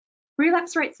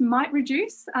 Relapse rates might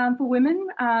reduce for women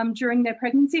during their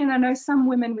pregnancy, and I know some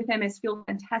women with MS feel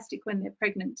fantastic when they're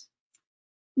pregnant.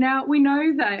 Now, we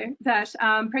know though that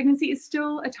pregnancy is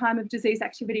still a time of disease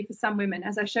activity for some women.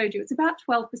 As I showed you, it's about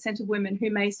 12% of women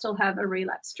who may still have a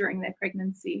relapse during their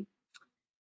pregnancy.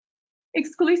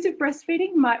 Exclusive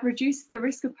breastfeeding might reduce the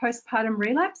risk of postpartum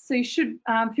relapse, so you should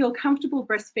feel comfortable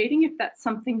breastfeeding if that's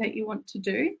something that you want to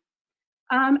do.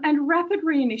 And rapid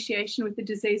reinitiation with the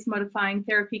disease-modifying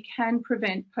therapy can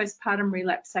prevent postpartum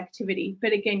relapse activity.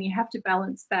 But again, you have to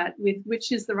balance that with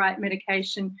which is the right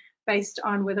medication based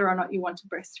on whether or not you want to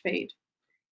breastfeed.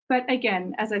 But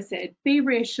again, as I said, be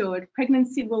reassured,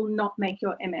 pregnancy will not make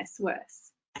your MS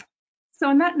worse. So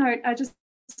on that note, I just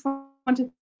want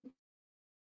to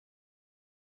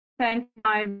thank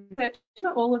my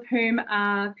researcher, all of whom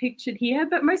are pictured here.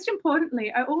 But most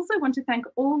importantly, I also want to thank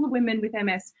all the women with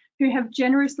MS who have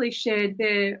generously shared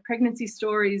their pregnancy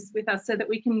stories with us so that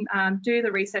we can do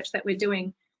the research that we're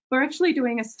doing. We're actually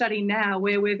doing a study now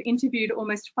where we've interviewed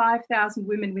almost 5,000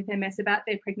 women with MS about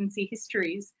their pregnancy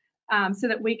histories so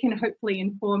that we can hopefully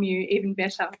inform you even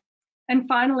better. And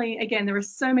finally, again, there are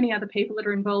so many other people that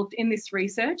are involved in this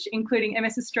research, including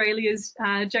MS Australia's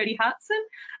Jodie Hartson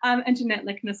and Jeannette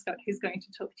Lechner-Scott, who's going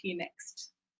to talk to you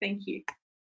next. Thank you.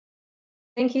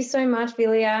 Thank you so much,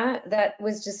 Vilija. That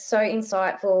was just so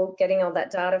insightful, getting all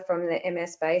that data from the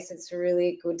MS base. It's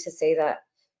really good to see that,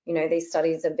 you know, these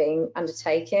studies are being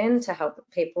undertaken to help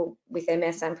people with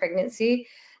MS and pregnancy.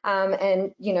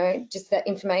 and, you know, just that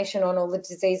information on all the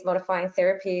disease modifying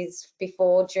therapies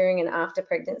before, during and after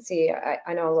pregnancy.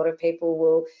 I know a lot of people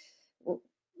will,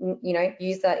 you know,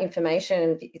 use that information,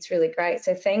 and it's really great.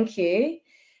 So thank you.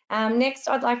 Next,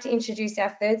 I'd like to introduce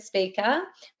our third speaker.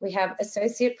 We have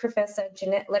Associate Professor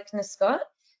Jeannette Lechner-Scott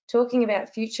talking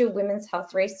about future women's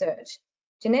health research.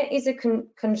 Jeannette is a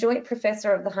conjoint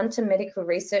professor of the Hunter Medical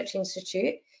Research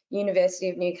Institute, University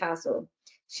of Newcastle.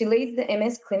 She leads the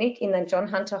MS clinic in the John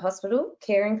Hunter Hospital,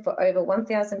 caring for over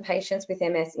 1,000 patients with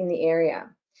MS in the area.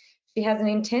 She has an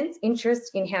intense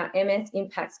interest in how MS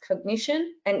impacts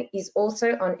cognition and is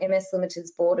also on MS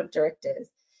Limited's board of directors.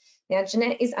 Now,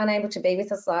 Jeannette is unable to be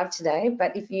with us live today,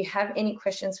 but if you have any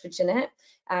questions for Jeannette,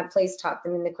 please type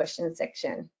them in the questions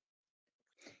section.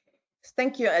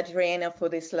 Thank you, Adriana, for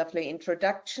this lovely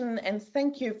introduction, and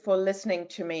thank you for listening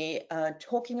to me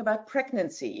talking about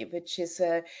pregnancy, which is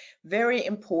a very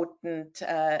important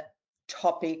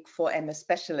topic for MS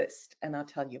specialists, and I'll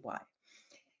tell you why.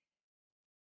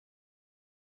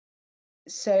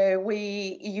 So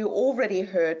you already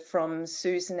heard from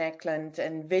Susan, Agland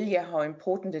and Vilija how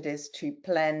important it is to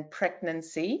plan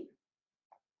pregnancy.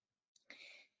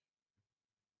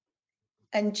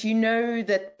 And you know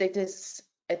that it is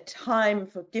a time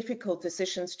for difficult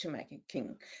decisions to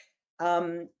making.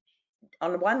 On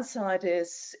one side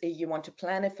is you want to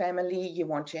plan a family, you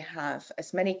want to have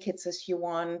as many kids as you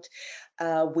want.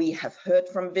 We have heard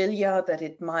from Vilija that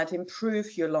it might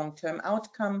improve your long-term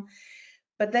outcome,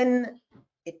 but then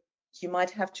you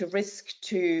might have to risk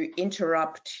to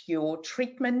interrupt your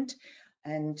treatment.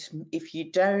 And if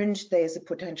you don't, there's a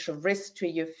potential risk to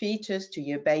your fetus, to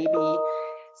your baby.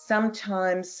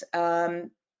 Sometimes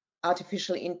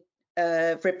artificial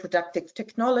reproductive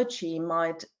technology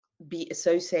might be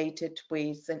associated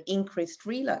with an increased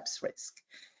relapse risk.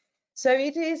 So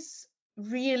it is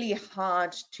really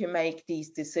hard to make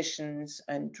these decisions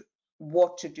and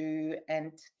what to do,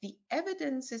 and the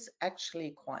evidence is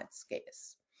actually quite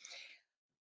scarce.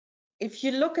 If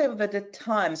you look over the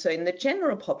time, so in the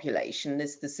general population,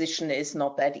 this decision is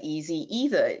not that easy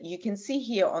either. You can see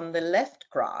here on the left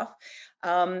graph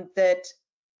that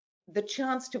the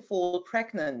chance to fall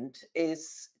pregnant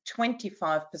is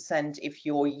 25% if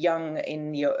you're young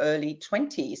in your early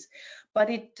 20s, but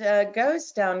it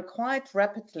goes down quite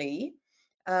rapidly.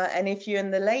 And if you're in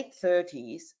the late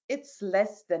 30s, it's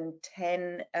less than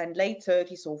 10, and late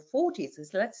 30s or 40s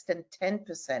is less than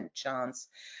 10% chance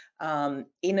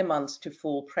in a month to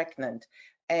fall pregnant.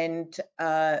 And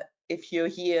if you're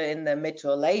here in the mid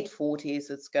or late 40s,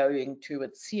 it's going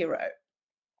towards 0.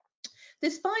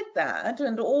 Despite that,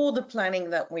 and all the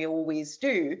planning that we always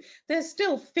do, there's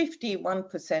still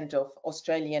 51% of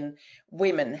Australian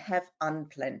women have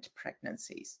unplanned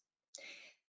pregnancies.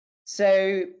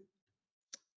 So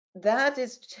that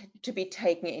is to be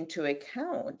taken into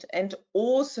account, and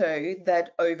also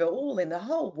that overall in the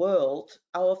whole world,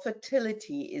 our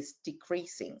fertility is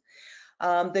decreasing.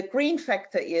 The green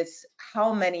factor is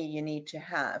how many you need to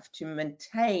have to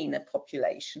maintain a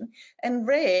population, and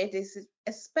red is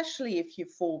especially if you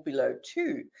fall below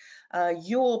 2,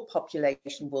 your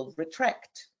population will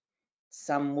retract.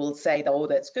 Some will say, oh,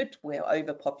 that's good, we're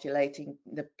overpopulating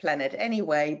the planet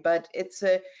anyway, but it's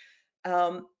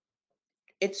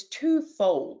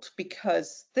twofold,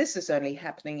 because this is only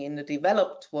happening in the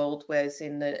developed world, whereas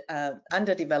in the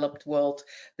underdeveloped world,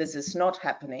 this is not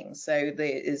happening. So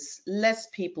there is less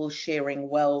people sharing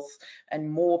wealth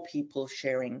and more people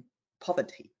sharing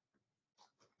poverty.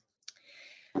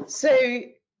 So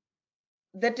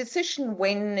the decision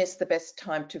when is the best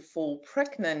time to fall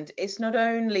pregnant is not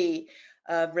only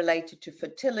related to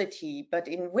fertility, but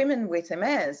in women with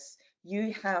MS,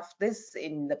 you have this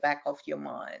in the back of your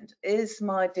mind. Is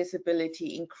my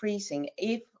disability increasing?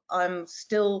 If I'm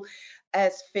still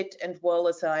as fit and well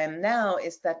as I am now,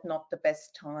 is that not the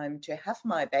best time to have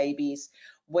my babies,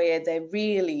 where there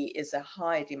really is a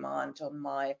high demand on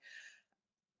my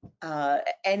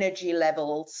energy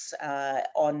levels,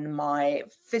 on my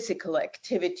physical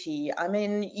activity? I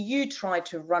mean, you try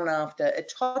to run after a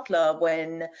toddler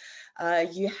when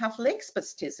you have leg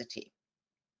spasticity.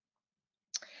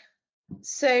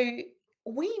 So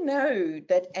we know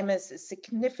that MS is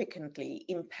significantly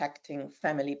impacting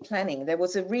family planning. There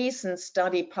was a recent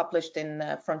study published in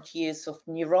Frontiers of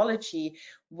Neurology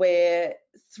where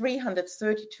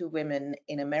 332 women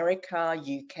in America,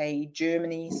 UK,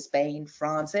 Germany, Spain,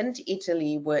 France, and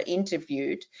Italy were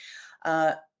interviewed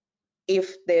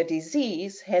if their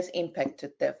disease has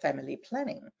impacted their family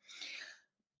planning.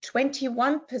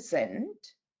 21%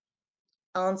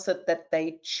 answered that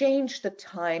they changed the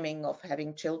timing of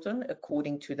having children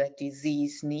according to their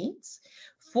disease needs.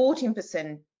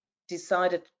 14%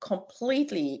 decided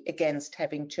completely against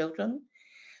having children.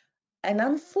 And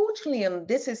unfortunately, and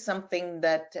this is something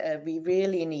that we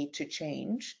really need to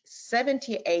change,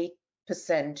 78%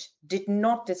 did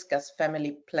not discuss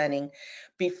family planning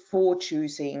before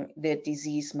choosing their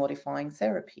disease-modifying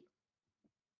therapy.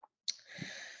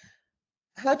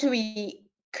 How do we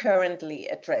currently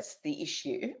address the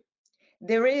issue?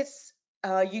 There is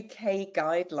UK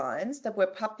guidelines that were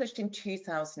published in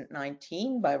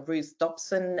 2019 by Ruth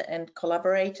Dobson and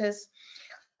collaborators.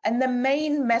 And the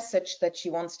main message that she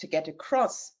wants to get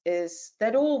across is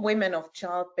that all women of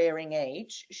childbearing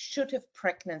age should have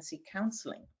pregnancy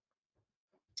counseling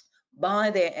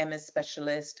by their MS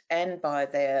specialist and by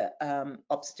their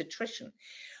obstetrician.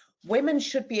 Women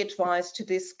should be advised to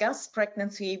discuss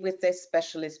pregnancy with their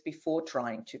specialist before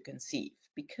trying to conceive,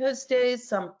 because there is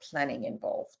some planning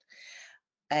involved.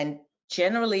 And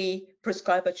generally,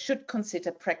 prescribers should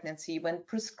consider pregnancy when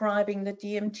prescribing the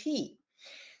DMT.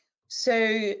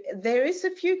 So there is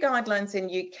a few guidelines in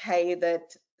UK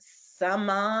that some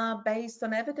are based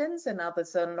on evidence and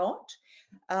others are not.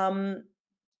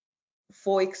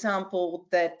 For example,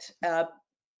 that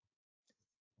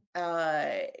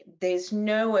there's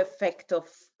no effect of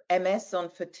MS on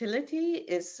fertility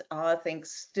is, I think,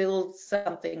 still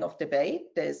something of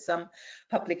debate. There's some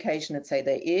publication that say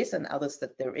there is and others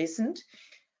that there isn't.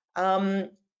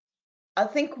 I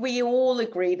think we all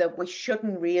agree that we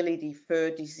shouldn't really defer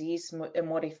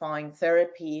disease-modifying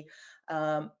therapy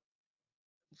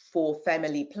for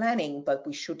family planning, but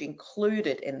we should include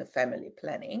it in the family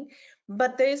planning.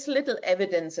 But there's little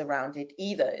evidence around it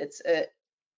either.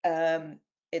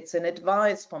 It's an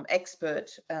advice from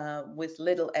expert with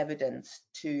little evidence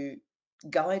to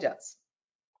guide us.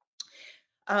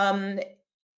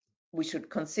 We should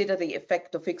consider the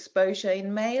effect of exposure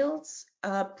in males.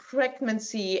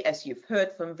 Pregnancy, as you've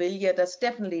heard from Vilija, does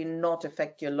definitely not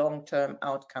affect your long-term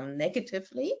outcome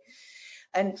negatively.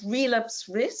 And relapse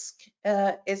risk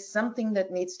is something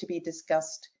that needs to be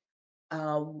discussed.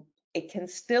 It can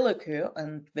still occur,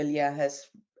 and Vilija has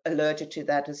alerted to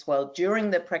that as well, during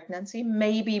the pregnancy,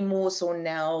 maybe more so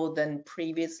now than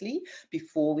previously,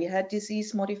 before we had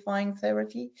disease-modifying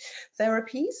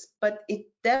therapies, but it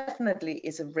definitely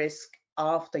is a risk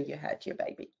after you had your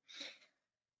baby.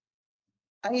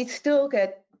 I still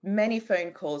get many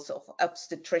phone calls of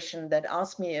obstetricians that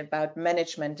ask me about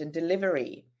management and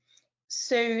delivery.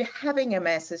 So having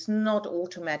MS is not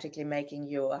automatically making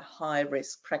you a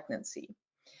high-risk pregnancy.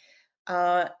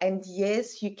 And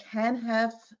yes, you can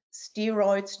have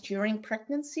steroids during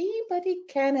pregnancy, but it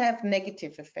can have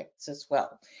negative effects as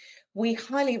well. We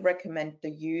highly recommend the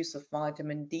use of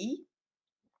vitamin D.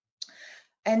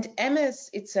 And MS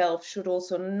itself should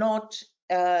also not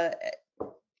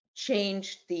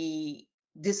change the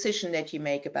decision that you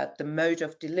make about the mode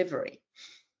of delivery.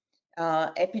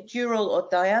 Epidural or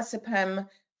diazepam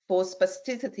for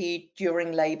spasticity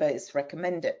during labor is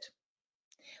recommended.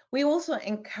 We also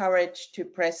encourage to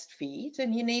breastfeed,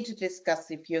 and you need to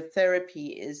discuss if your therapy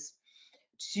is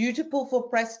suitable for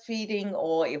breastfeeding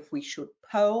or if we should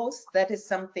pause. That is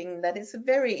something that is a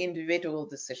very individual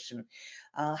decision,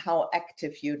 how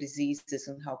active your disease is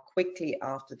and how quickly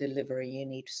after delivery you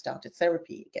need to start a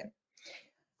therapy again.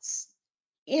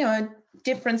 You know,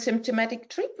 different symptomatic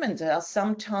treatments are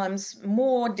sometimes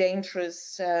more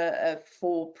dangerous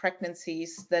for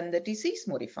pregnancies than the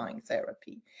disease-modifying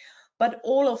therapy. But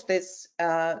all of this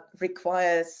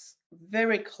requires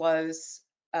very close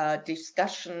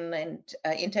discussion and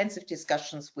intensive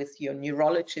discussions with your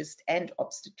neurologist and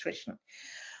obstetrician.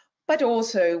 But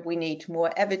also we need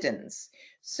more evidence.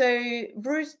 So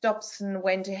Ruth Dobson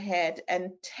went ahead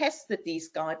and tested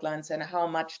these guidelines and how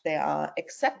much they are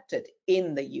accepted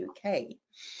in the UK.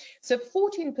 So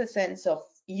 14% of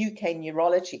UK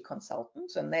neurology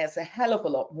consultants, and there's a hell of a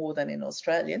lot more than in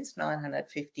Australians,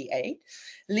 958,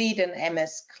 lead an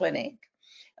MS clinic.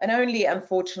 And only,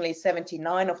 unfortunately,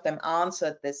 79 of them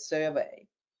answered this survey.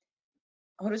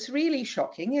 What was really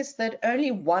shocking is that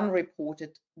only one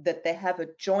reported that they have a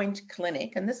joint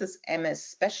clinic, and this is MS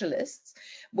specialists,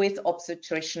 with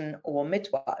obstetrician or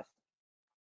midwife.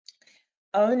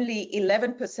 Only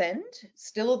 11%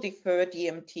 still defer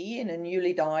DMT in a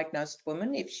newly diagnosed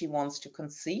woman if she wants to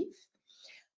conceive.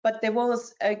 But there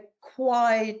was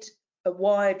quite a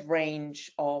wide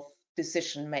range of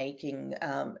decision-making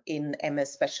in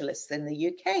MS specialists in the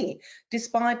UK,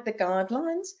 despite the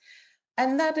guidelines.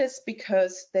 And that is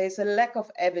because there's a lack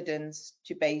of evidence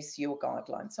to base your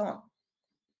guidelines on.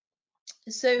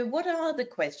 So what are the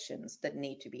questions that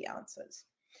need to be answered?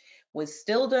 We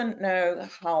still don't know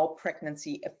how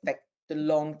pregnancy affects the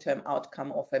long-term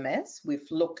outcome of MS. We've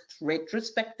looked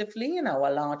retrospectively in our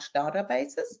large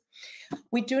databases.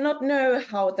 We do not know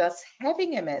how does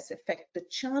having MS affect the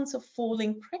chance of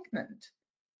falling pregnant.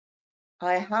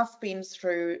 I have been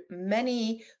through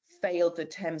many failed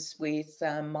attempts with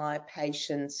my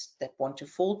patients that want to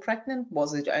fall pregnant.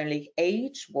 Was it only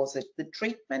age? Was it the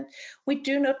treatment? We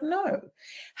do not know.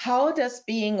 How does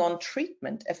being on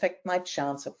treatment affect my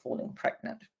chance of falling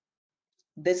pregnant?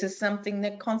 This is something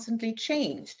that constantly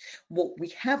changed. What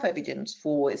we have evidence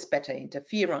for is beta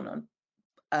interferon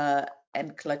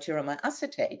and cladribine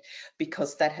acetate,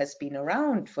 because that has been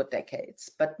around for decades,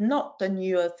 but not the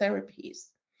newer therapies.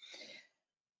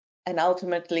 And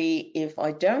ultimately, if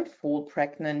I don't fall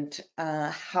pregnant,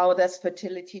 how does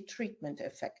fertility treatment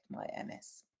affect my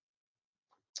MS?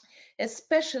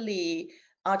 Especially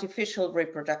artificial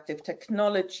reproductive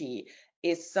technology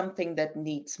is something that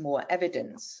needs more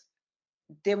evidence.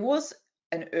 There was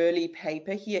an early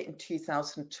paper here in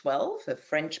 2012, a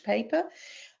French paper,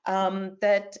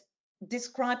 that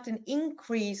described an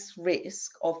increased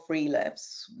risk of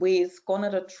relapse with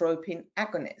gonadotropin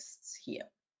agonists here,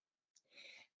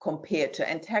 compared to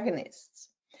antagonists.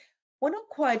 We're not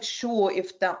quite sure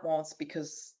if that was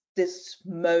because this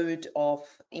mode of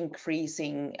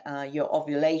increasing your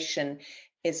ovulation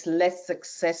is less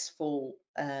successful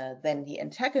than the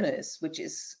antagonist, which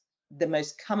is the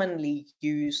most commonly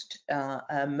used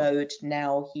mode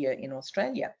now here in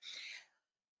Australia.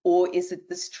 Or is it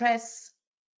the stress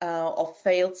of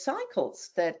failed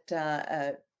cycles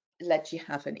that let you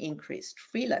have an increased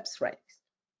relapse rate?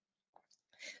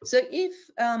 So if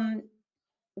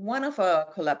one of our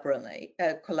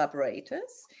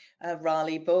collaborators,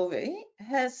 Raleigh Bovey,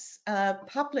 has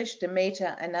published a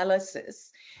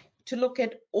meta-analysis to look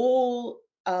at all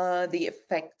the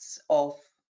effects of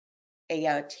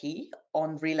ART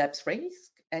on relapse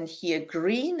risk, and here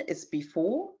green is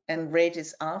before and red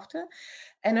is after,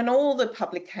 and in all the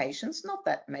publications, not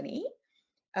that many,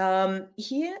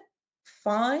 here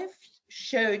 5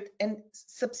 showed a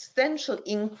substantial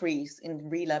increase in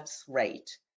relapse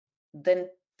rate than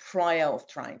prior of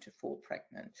trying to fall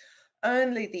pregnant.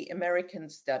 Only the American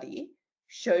study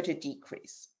showed a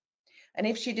decrease. And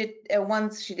if she did,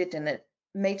 once she did a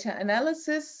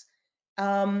meta-analysis,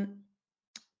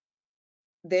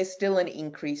 there's still an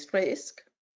increased risk.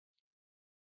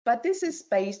 But this is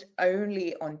based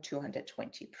only on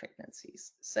 220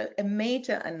 pregnancies. So a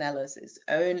meta-analysis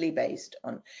only based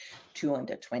on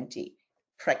 220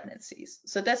 pregnancies.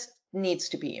 So that needs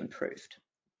to be improved.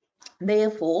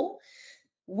 Therefore,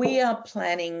 we are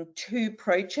planning 2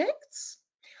 projects.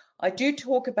 I do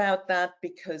talk about that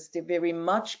because they're very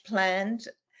much planned,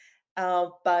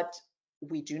 but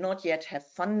we do not yet have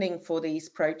funding for these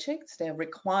projects. They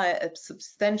require a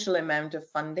substantial amount of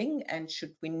funding, and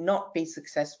should we not be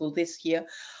successful this year,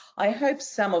 I hope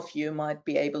some of you might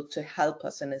be able to help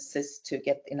us and assist to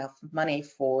get enough money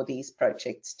for these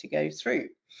projects to go through.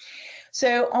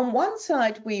 So on one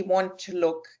side, we want to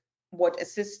look what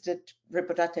assisted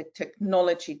reproductive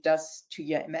technology does to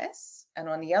your MS, and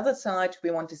on the other side, we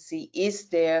want to see, is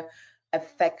there a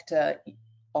factor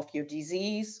of your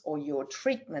disease or your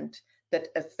treatment that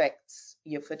affects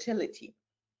your fertility.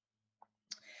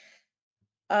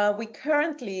 We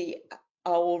currently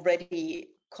are already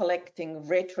collecting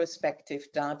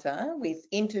retrospective data with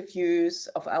interviews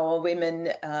of our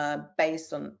women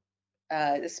based on,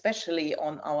 especially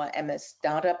on our MS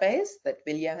database that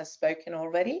Vilija has spoken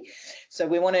already. So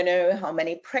we want to know how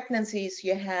many pregnancies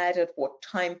you had, at what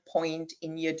time point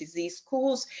in your disease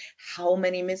course, how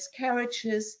many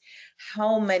miscarriages,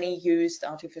 how many used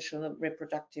artificial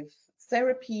reproductive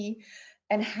therapy,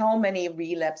 and how many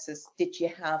relapses did you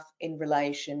have in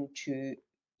relation to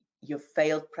your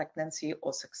failed pregnancy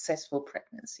or successful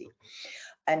pregnancy,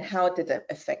 and how did that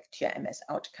affect your MS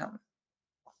outcome.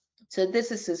 So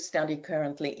this is a study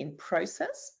currently in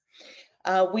process.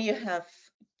 We have,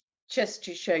 just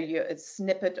to show you a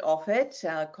snippet of it,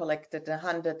 collected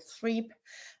 103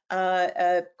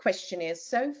 questionnaires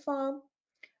so far.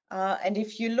 And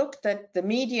if you looked at the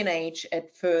median age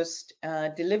at first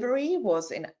delivery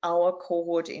was in our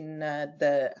cohort in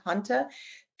the Hunter,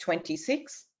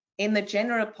 26. In the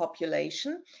general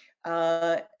population,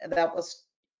 that was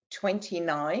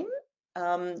 29.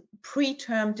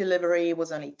 Preterm delivery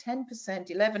was only 10%,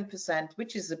 11%,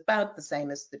 which is about the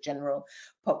same as the general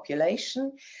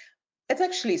population. It's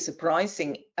actually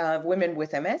surprising. Women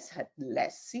with MS had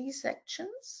less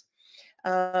C-sections.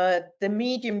 The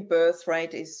median birth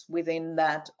rate is within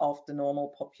that of the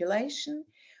normal population.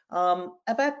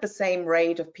 About the same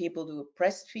rate of people who are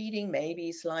breastfeeding,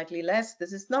 maybe slightly less.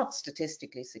 This is not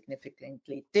statistically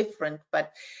significantly different,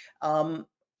 but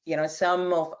you know,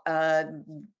 some of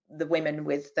the women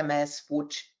with MS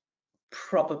would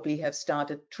probably have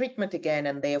started treatment again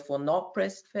and therefore not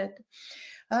breastfed.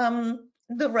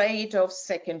 The rate of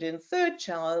second and third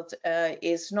child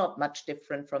is not much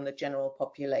different from the general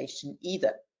population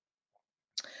either.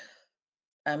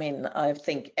 I mean, I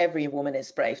think every woman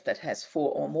is brave that has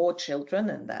 4 or more children,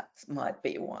 and that might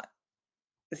be why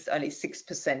it's only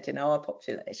 6% in our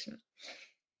population.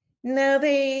 Now,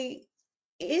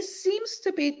 it seems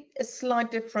to be a slight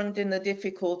difference in the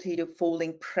difficulty of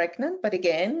falling pregnant, but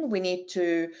again, we need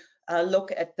to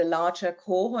look at the larger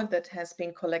cohort that has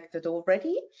been collected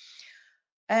already.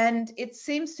 And it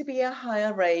seems to be a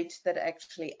higher rate that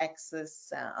actually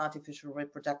access artificial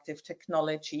reproductive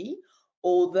technology,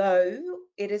 although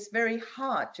it is very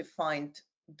hard to find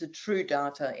the true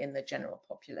data in the general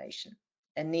population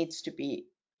and needs to be,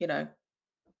 you know,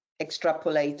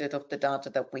 extrapolated of the data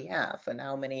that we have and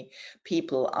how many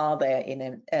people are there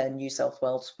in New South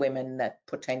Wales women that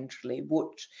potentially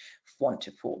would want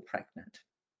to fall pregnant.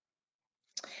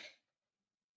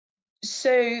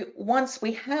 So once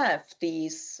we have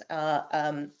these,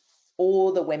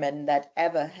 all the women that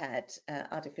ever had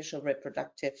artificial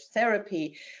reproductive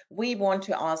therapy, we want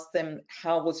to ask them,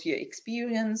 how was your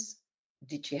experience?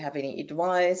 Did you have any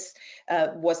advice?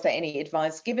 Was there any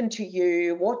advice given to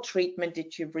you? What treatment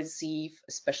did you receive,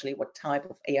 especially what type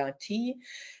of ART?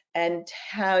 And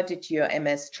how did your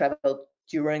MS travel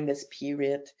during this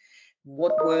period?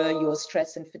 What were your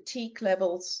stress and fatigue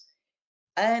levels?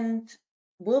 And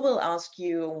we will ask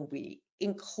you, we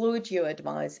include your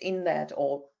advice in that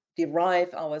or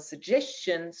derive our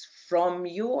suggestions from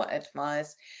your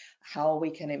advice, how we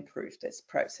can improve this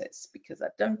process, because I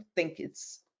don't think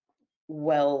it's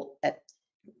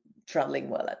traveling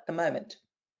well at the moment.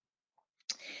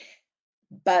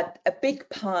 But a big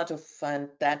part of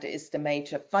that is the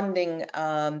major funding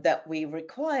that we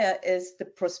require is the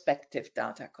prospective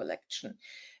data collection.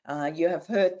 You have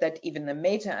heard that even the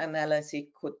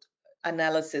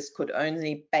meta-analysis could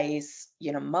only base,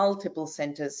 you know, multiple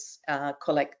centers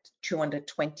collect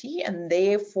 220, and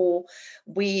therefore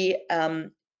we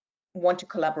want to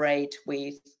collaborate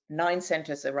with 9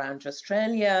 centers around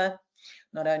Australia,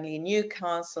 not only in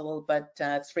Newcastle, but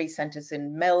 3 centers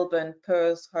in Melbourne,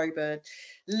 Perth, Hobart,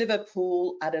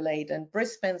 Liverpool, Adelaide, and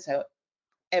Brisbane. So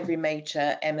every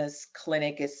major MS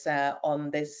clinic is on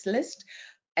this list.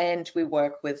 And we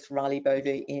work with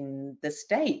Raleigh-Boulder in the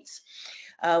States.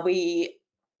 We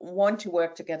want to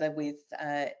work together with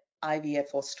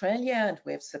IVF Australia, and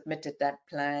we have submitted that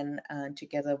plan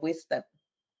together with them.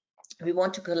 We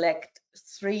want to collect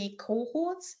 3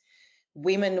 cohorts: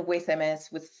 women with MS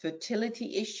with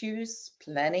fertility issues,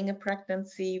 planning a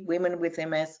pregnancy; women with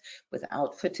MS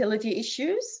without fertility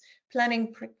issues,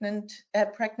 planning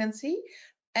pregnancy;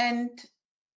 and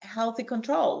healthy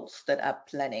controls that are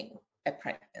planning a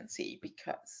pregnancy,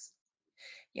 because,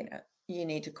 you know, you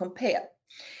need to compare.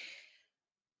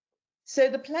 So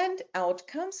the planned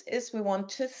outcomes is we want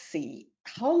to see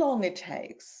how long it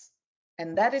takes.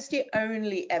 And that is the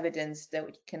only evidence that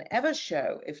we can ever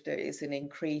show if there is an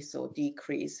increase or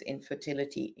decrease in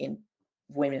fertility in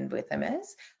women with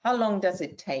MS. How long does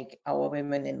it take our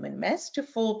women in MS to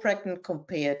fall pregnant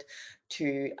compared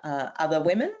to other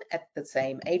women at the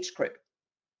same age group?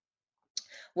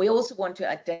 We also want to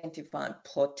identify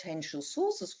potential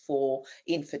sources for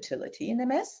infertility in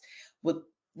MS. We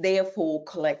therefore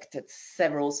collected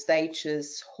several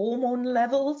stages, hormone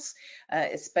levels,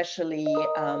 especially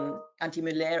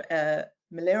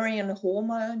anti-Müllerian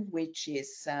hormone, which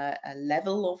is a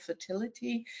level of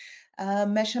fertility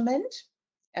measurement.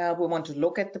 We want to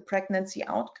look at the pregnancy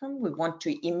outcome. We want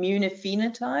to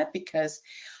immunophenotype, because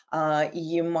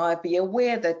you might be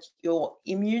aware that your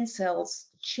immune cells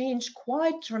change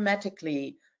quite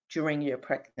dramatically during your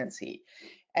pregnancy.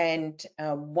 And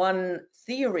one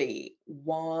theory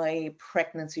why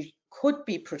pregnancy could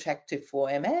be protective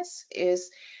for MS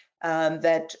is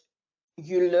that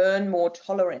you learn more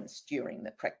tolerance during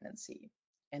the pregnancy.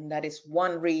 And that is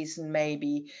one reason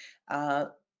maybe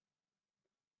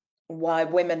why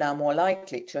women are more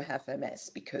likely to have MS,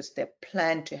 because they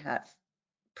plan to have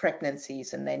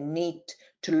pregnancies and they need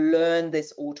to learn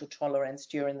this auto-tolerance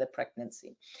during the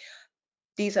pregnancy.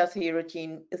 These are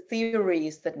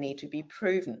theories that need to be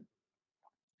proven.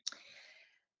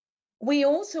 We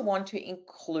also want to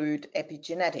include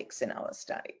epigenetics in our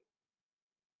study.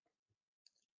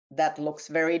 That looks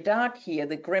very dark here,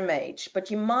 the grim age,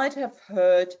 but you might have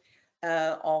heard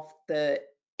of the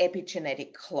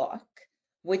epigenetic clock,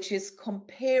 which is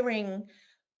comparing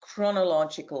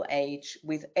chronological age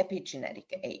with epigenetic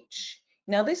age.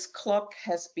 Now, this clock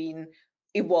has been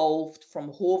evolved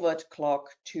from Horvath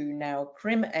clock to now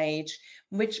CRIM age,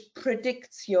 which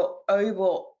predicts your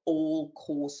overall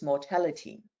cause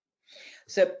mortality.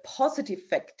 So positive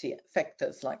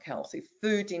factors like healthy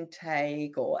food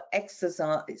intake or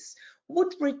exercise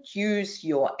would reduce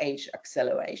your age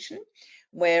acceleration,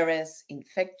 whereas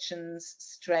infections,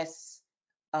 stress,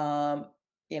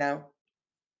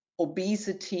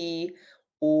 obesity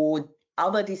or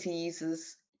other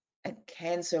diseases and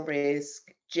cancer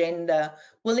risk, gender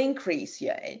will increase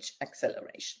your age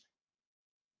acceleration.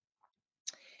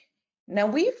 Now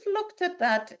we've looked at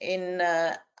that in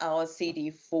our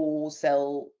CD4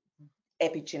 cell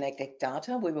epigenetic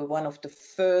data. We were one of the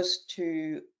first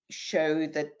to show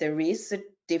that there is a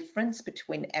difference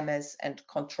between MS and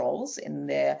controls in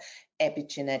their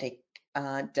epigenetic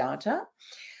data.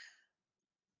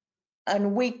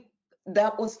 And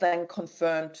that was then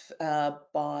confirmed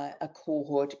by a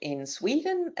cohort in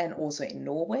Sweden and also in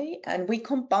Norway. And we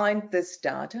combined this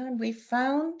data and we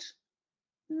found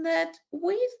that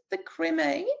with the CRIM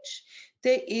age,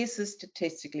 there is a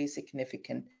statistically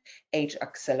significant age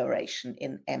acceleration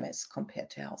in MS compared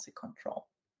to healthy control.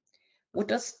 What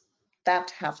does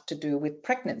that have to do with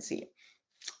pregnancy?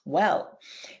 Well,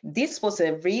 this was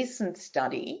a recent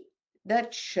study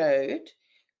that showed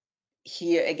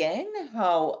here again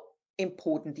how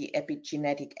important the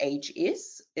epigenetic age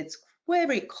is. It's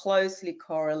very closely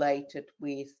correlated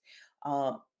with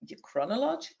your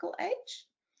chronological age.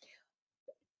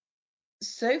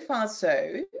 So far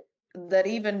so that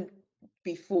even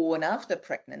before and after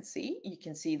pregnancy, you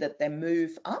can see that they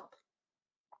move up.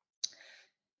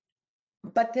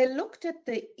 But they looked at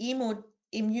the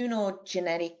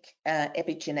immunogenetic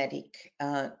epigenetic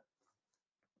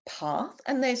path,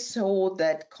 and they saw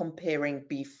that comparing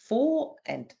before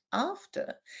and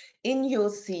after in your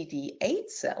CD8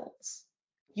 cells,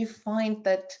 you find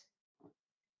that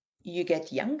you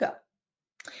get younger.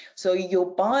 So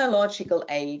your biological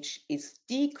age is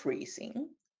decreasing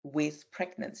with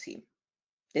pregnancy.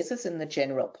 This is in the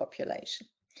general population.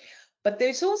 But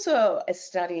there's also a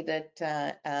study that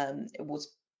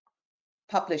was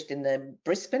published in the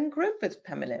Brisbane group with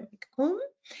Pamela McComb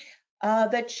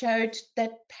that showed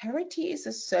that parity is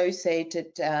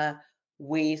associated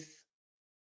with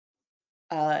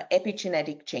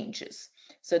epigenetic changes.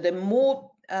 So the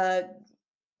more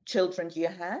children you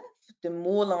have, the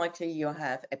more likely you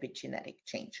have epigenetic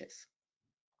changes.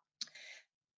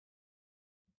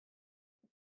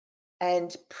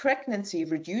 And pregnancy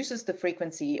reduces the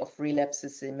frequency of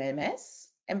relapses in MS,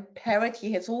 and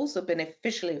parity has also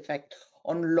beneficial effect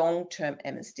on long-term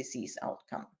MS disease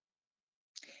outcome.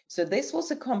 So this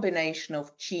was a combination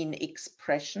of gene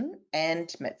expression and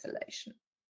methylation.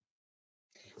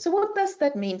 So what does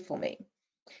that mean for me?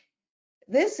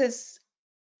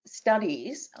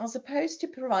 Studies are supposed to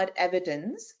provide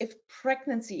evidence if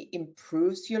pregnancy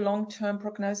improves your long-term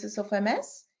prognosis of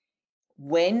MS,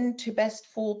 when to best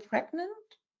fall pregnant,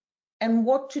 and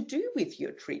what to do with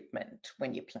your treatment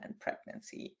when you plan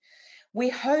pregnancy. We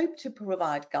hope to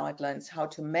provide guidelines how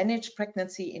to manage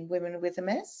pregnancy in women with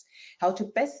MS, how to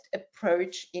best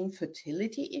approach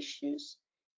infertility issues,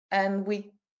 and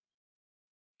we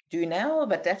do now,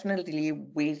 but definitely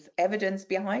with evidence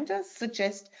behind us,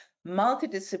 suggest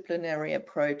multidisciplinary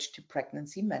approach to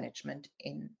pregnancy management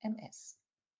in MS.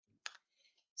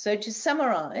 So to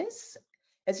summarize,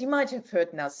 as you might have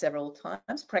heard now several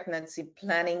times, pregnancy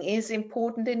planning is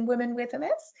important in women with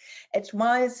MS.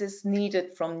 Advice is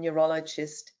needed from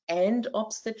neurologist and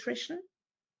obstetrician.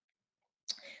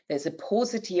 There's a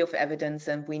paucity of evidence,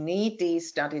 and we need these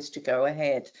studies to go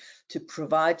ahead to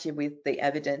provide you with the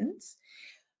evidence.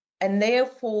 And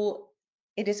therefore,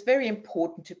 it is very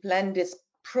important to plan this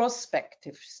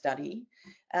prospective study,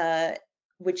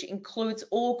 which includes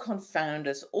all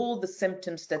confounders, all the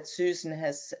symptoms that Susan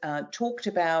has talked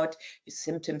about, your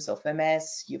symptoms of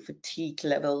MS, your fatigue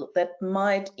level that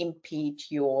might impede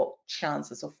your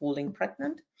chances of falling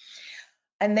pregnant.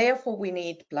 And therefore, we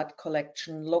need blood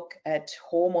collection, look at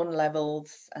hormone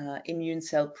levels, immune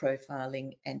cell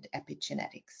profiling, and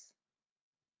epigenetics.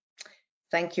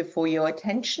 Thank you for your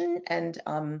attention, and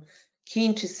I'm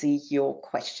keen to see your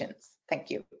questions. Thank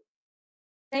you.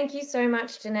 Thank you so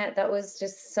much, Jeannette. That was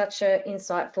just such an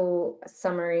insightful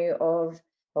summary of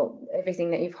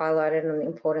everything that you've highlighted and the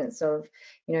importance of,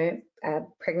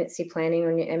 pregnancy planning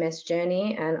on your MS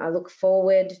journey. And I look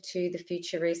forward to the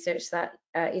future research that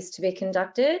is to be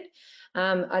conducted.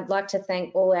 I'd like to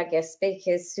thank all our guest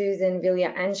speakers, Susan,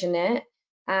 Vilija, and Jeannette.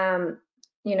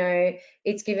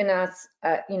 It's given us,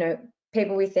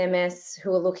 people with MS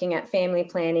who are looking at family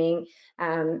planning,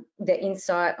 the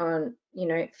insight on, you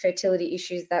know, fertility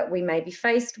issues that we may be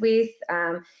faced with,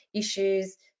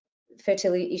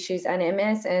 fertility issues and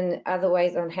MS, and other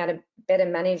ways on how to better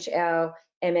manage our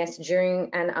MS during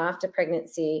and after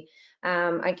pregnancy.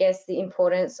 I guess the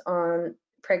importance on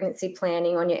pregnancy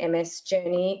planning on your MS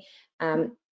journey,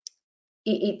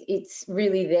 it's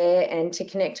really there, and to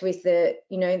connect with the,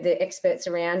 you know, the experts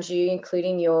around you,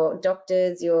 including your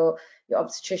doctors, your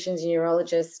obstetricians, your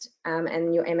neurologists,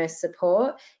 and your MS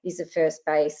support is the first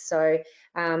base. So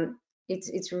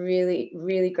it's really,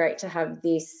 really great to have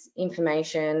this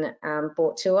information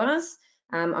brought to us.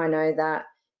 I know that,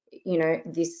 you know,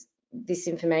 this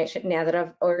information, now that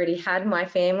I've already had my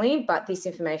family, but this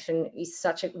information is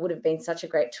would have been such a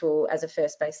great tool as a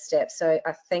first base step. So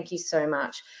I thank you so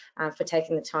much for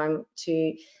taking the time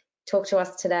to talk to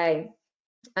us today.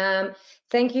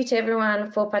 Thank you to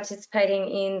everyone for participating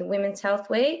in Women's Health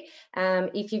Week.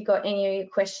 If you've got any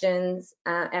questions,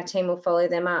 our team will follow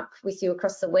them up with you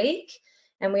across the week.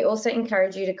 And we also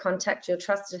encourage you to contact your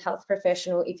trusted health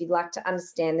professional if you'd like to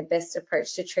understand the best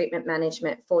approach to treatment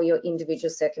management for your individual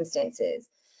circumstances.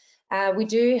 We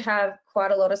do have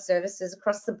quite a lot of services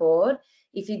across the board.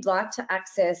 If you'd like to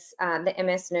access the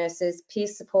MS nurses, peer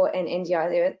support and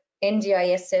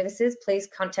NDIS services, please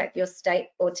contact your state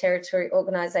or territory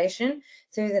organisation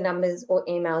through the numbers or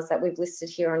emails that we've listed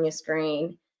here on your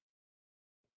screen.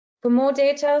 For more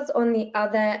details on the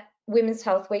other Women's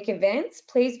Health Week events,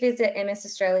 please visit MS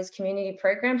Australia's Community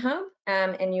Program Hub,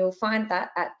 and you'll find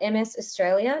that at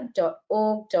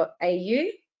msaustralia.org.au.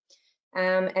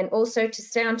 And also, to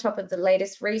stay on top of the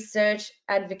latest research,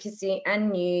 advocacy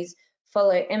and news,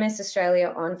 follow MS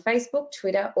Australia on Facebook,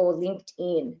 Twitter or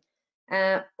LinkedIn.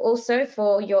 Also,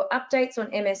 for your updates on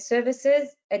MS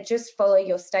services, just follow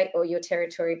your state or your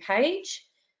territory page,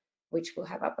 which we'll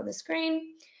have up on the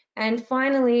screen. And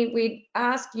finally, we'd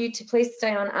ask you to please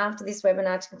stay on after this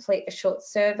webinar to complete a short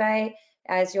survey,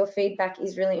 as your feedback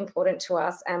is really important to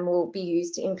us and will be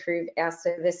used to improve our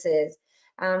services.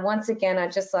 Once again,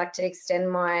 I'd just like to extend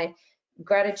my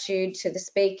gratitude to the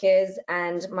speakers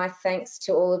and my thanks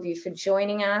to all of you for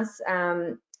joining us.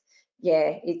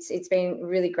 Yeah, it's been a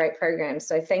really great program.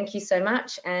 So thank you so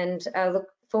much, and I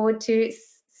look forward to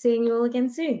seeing you all again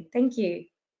soon. Thank you.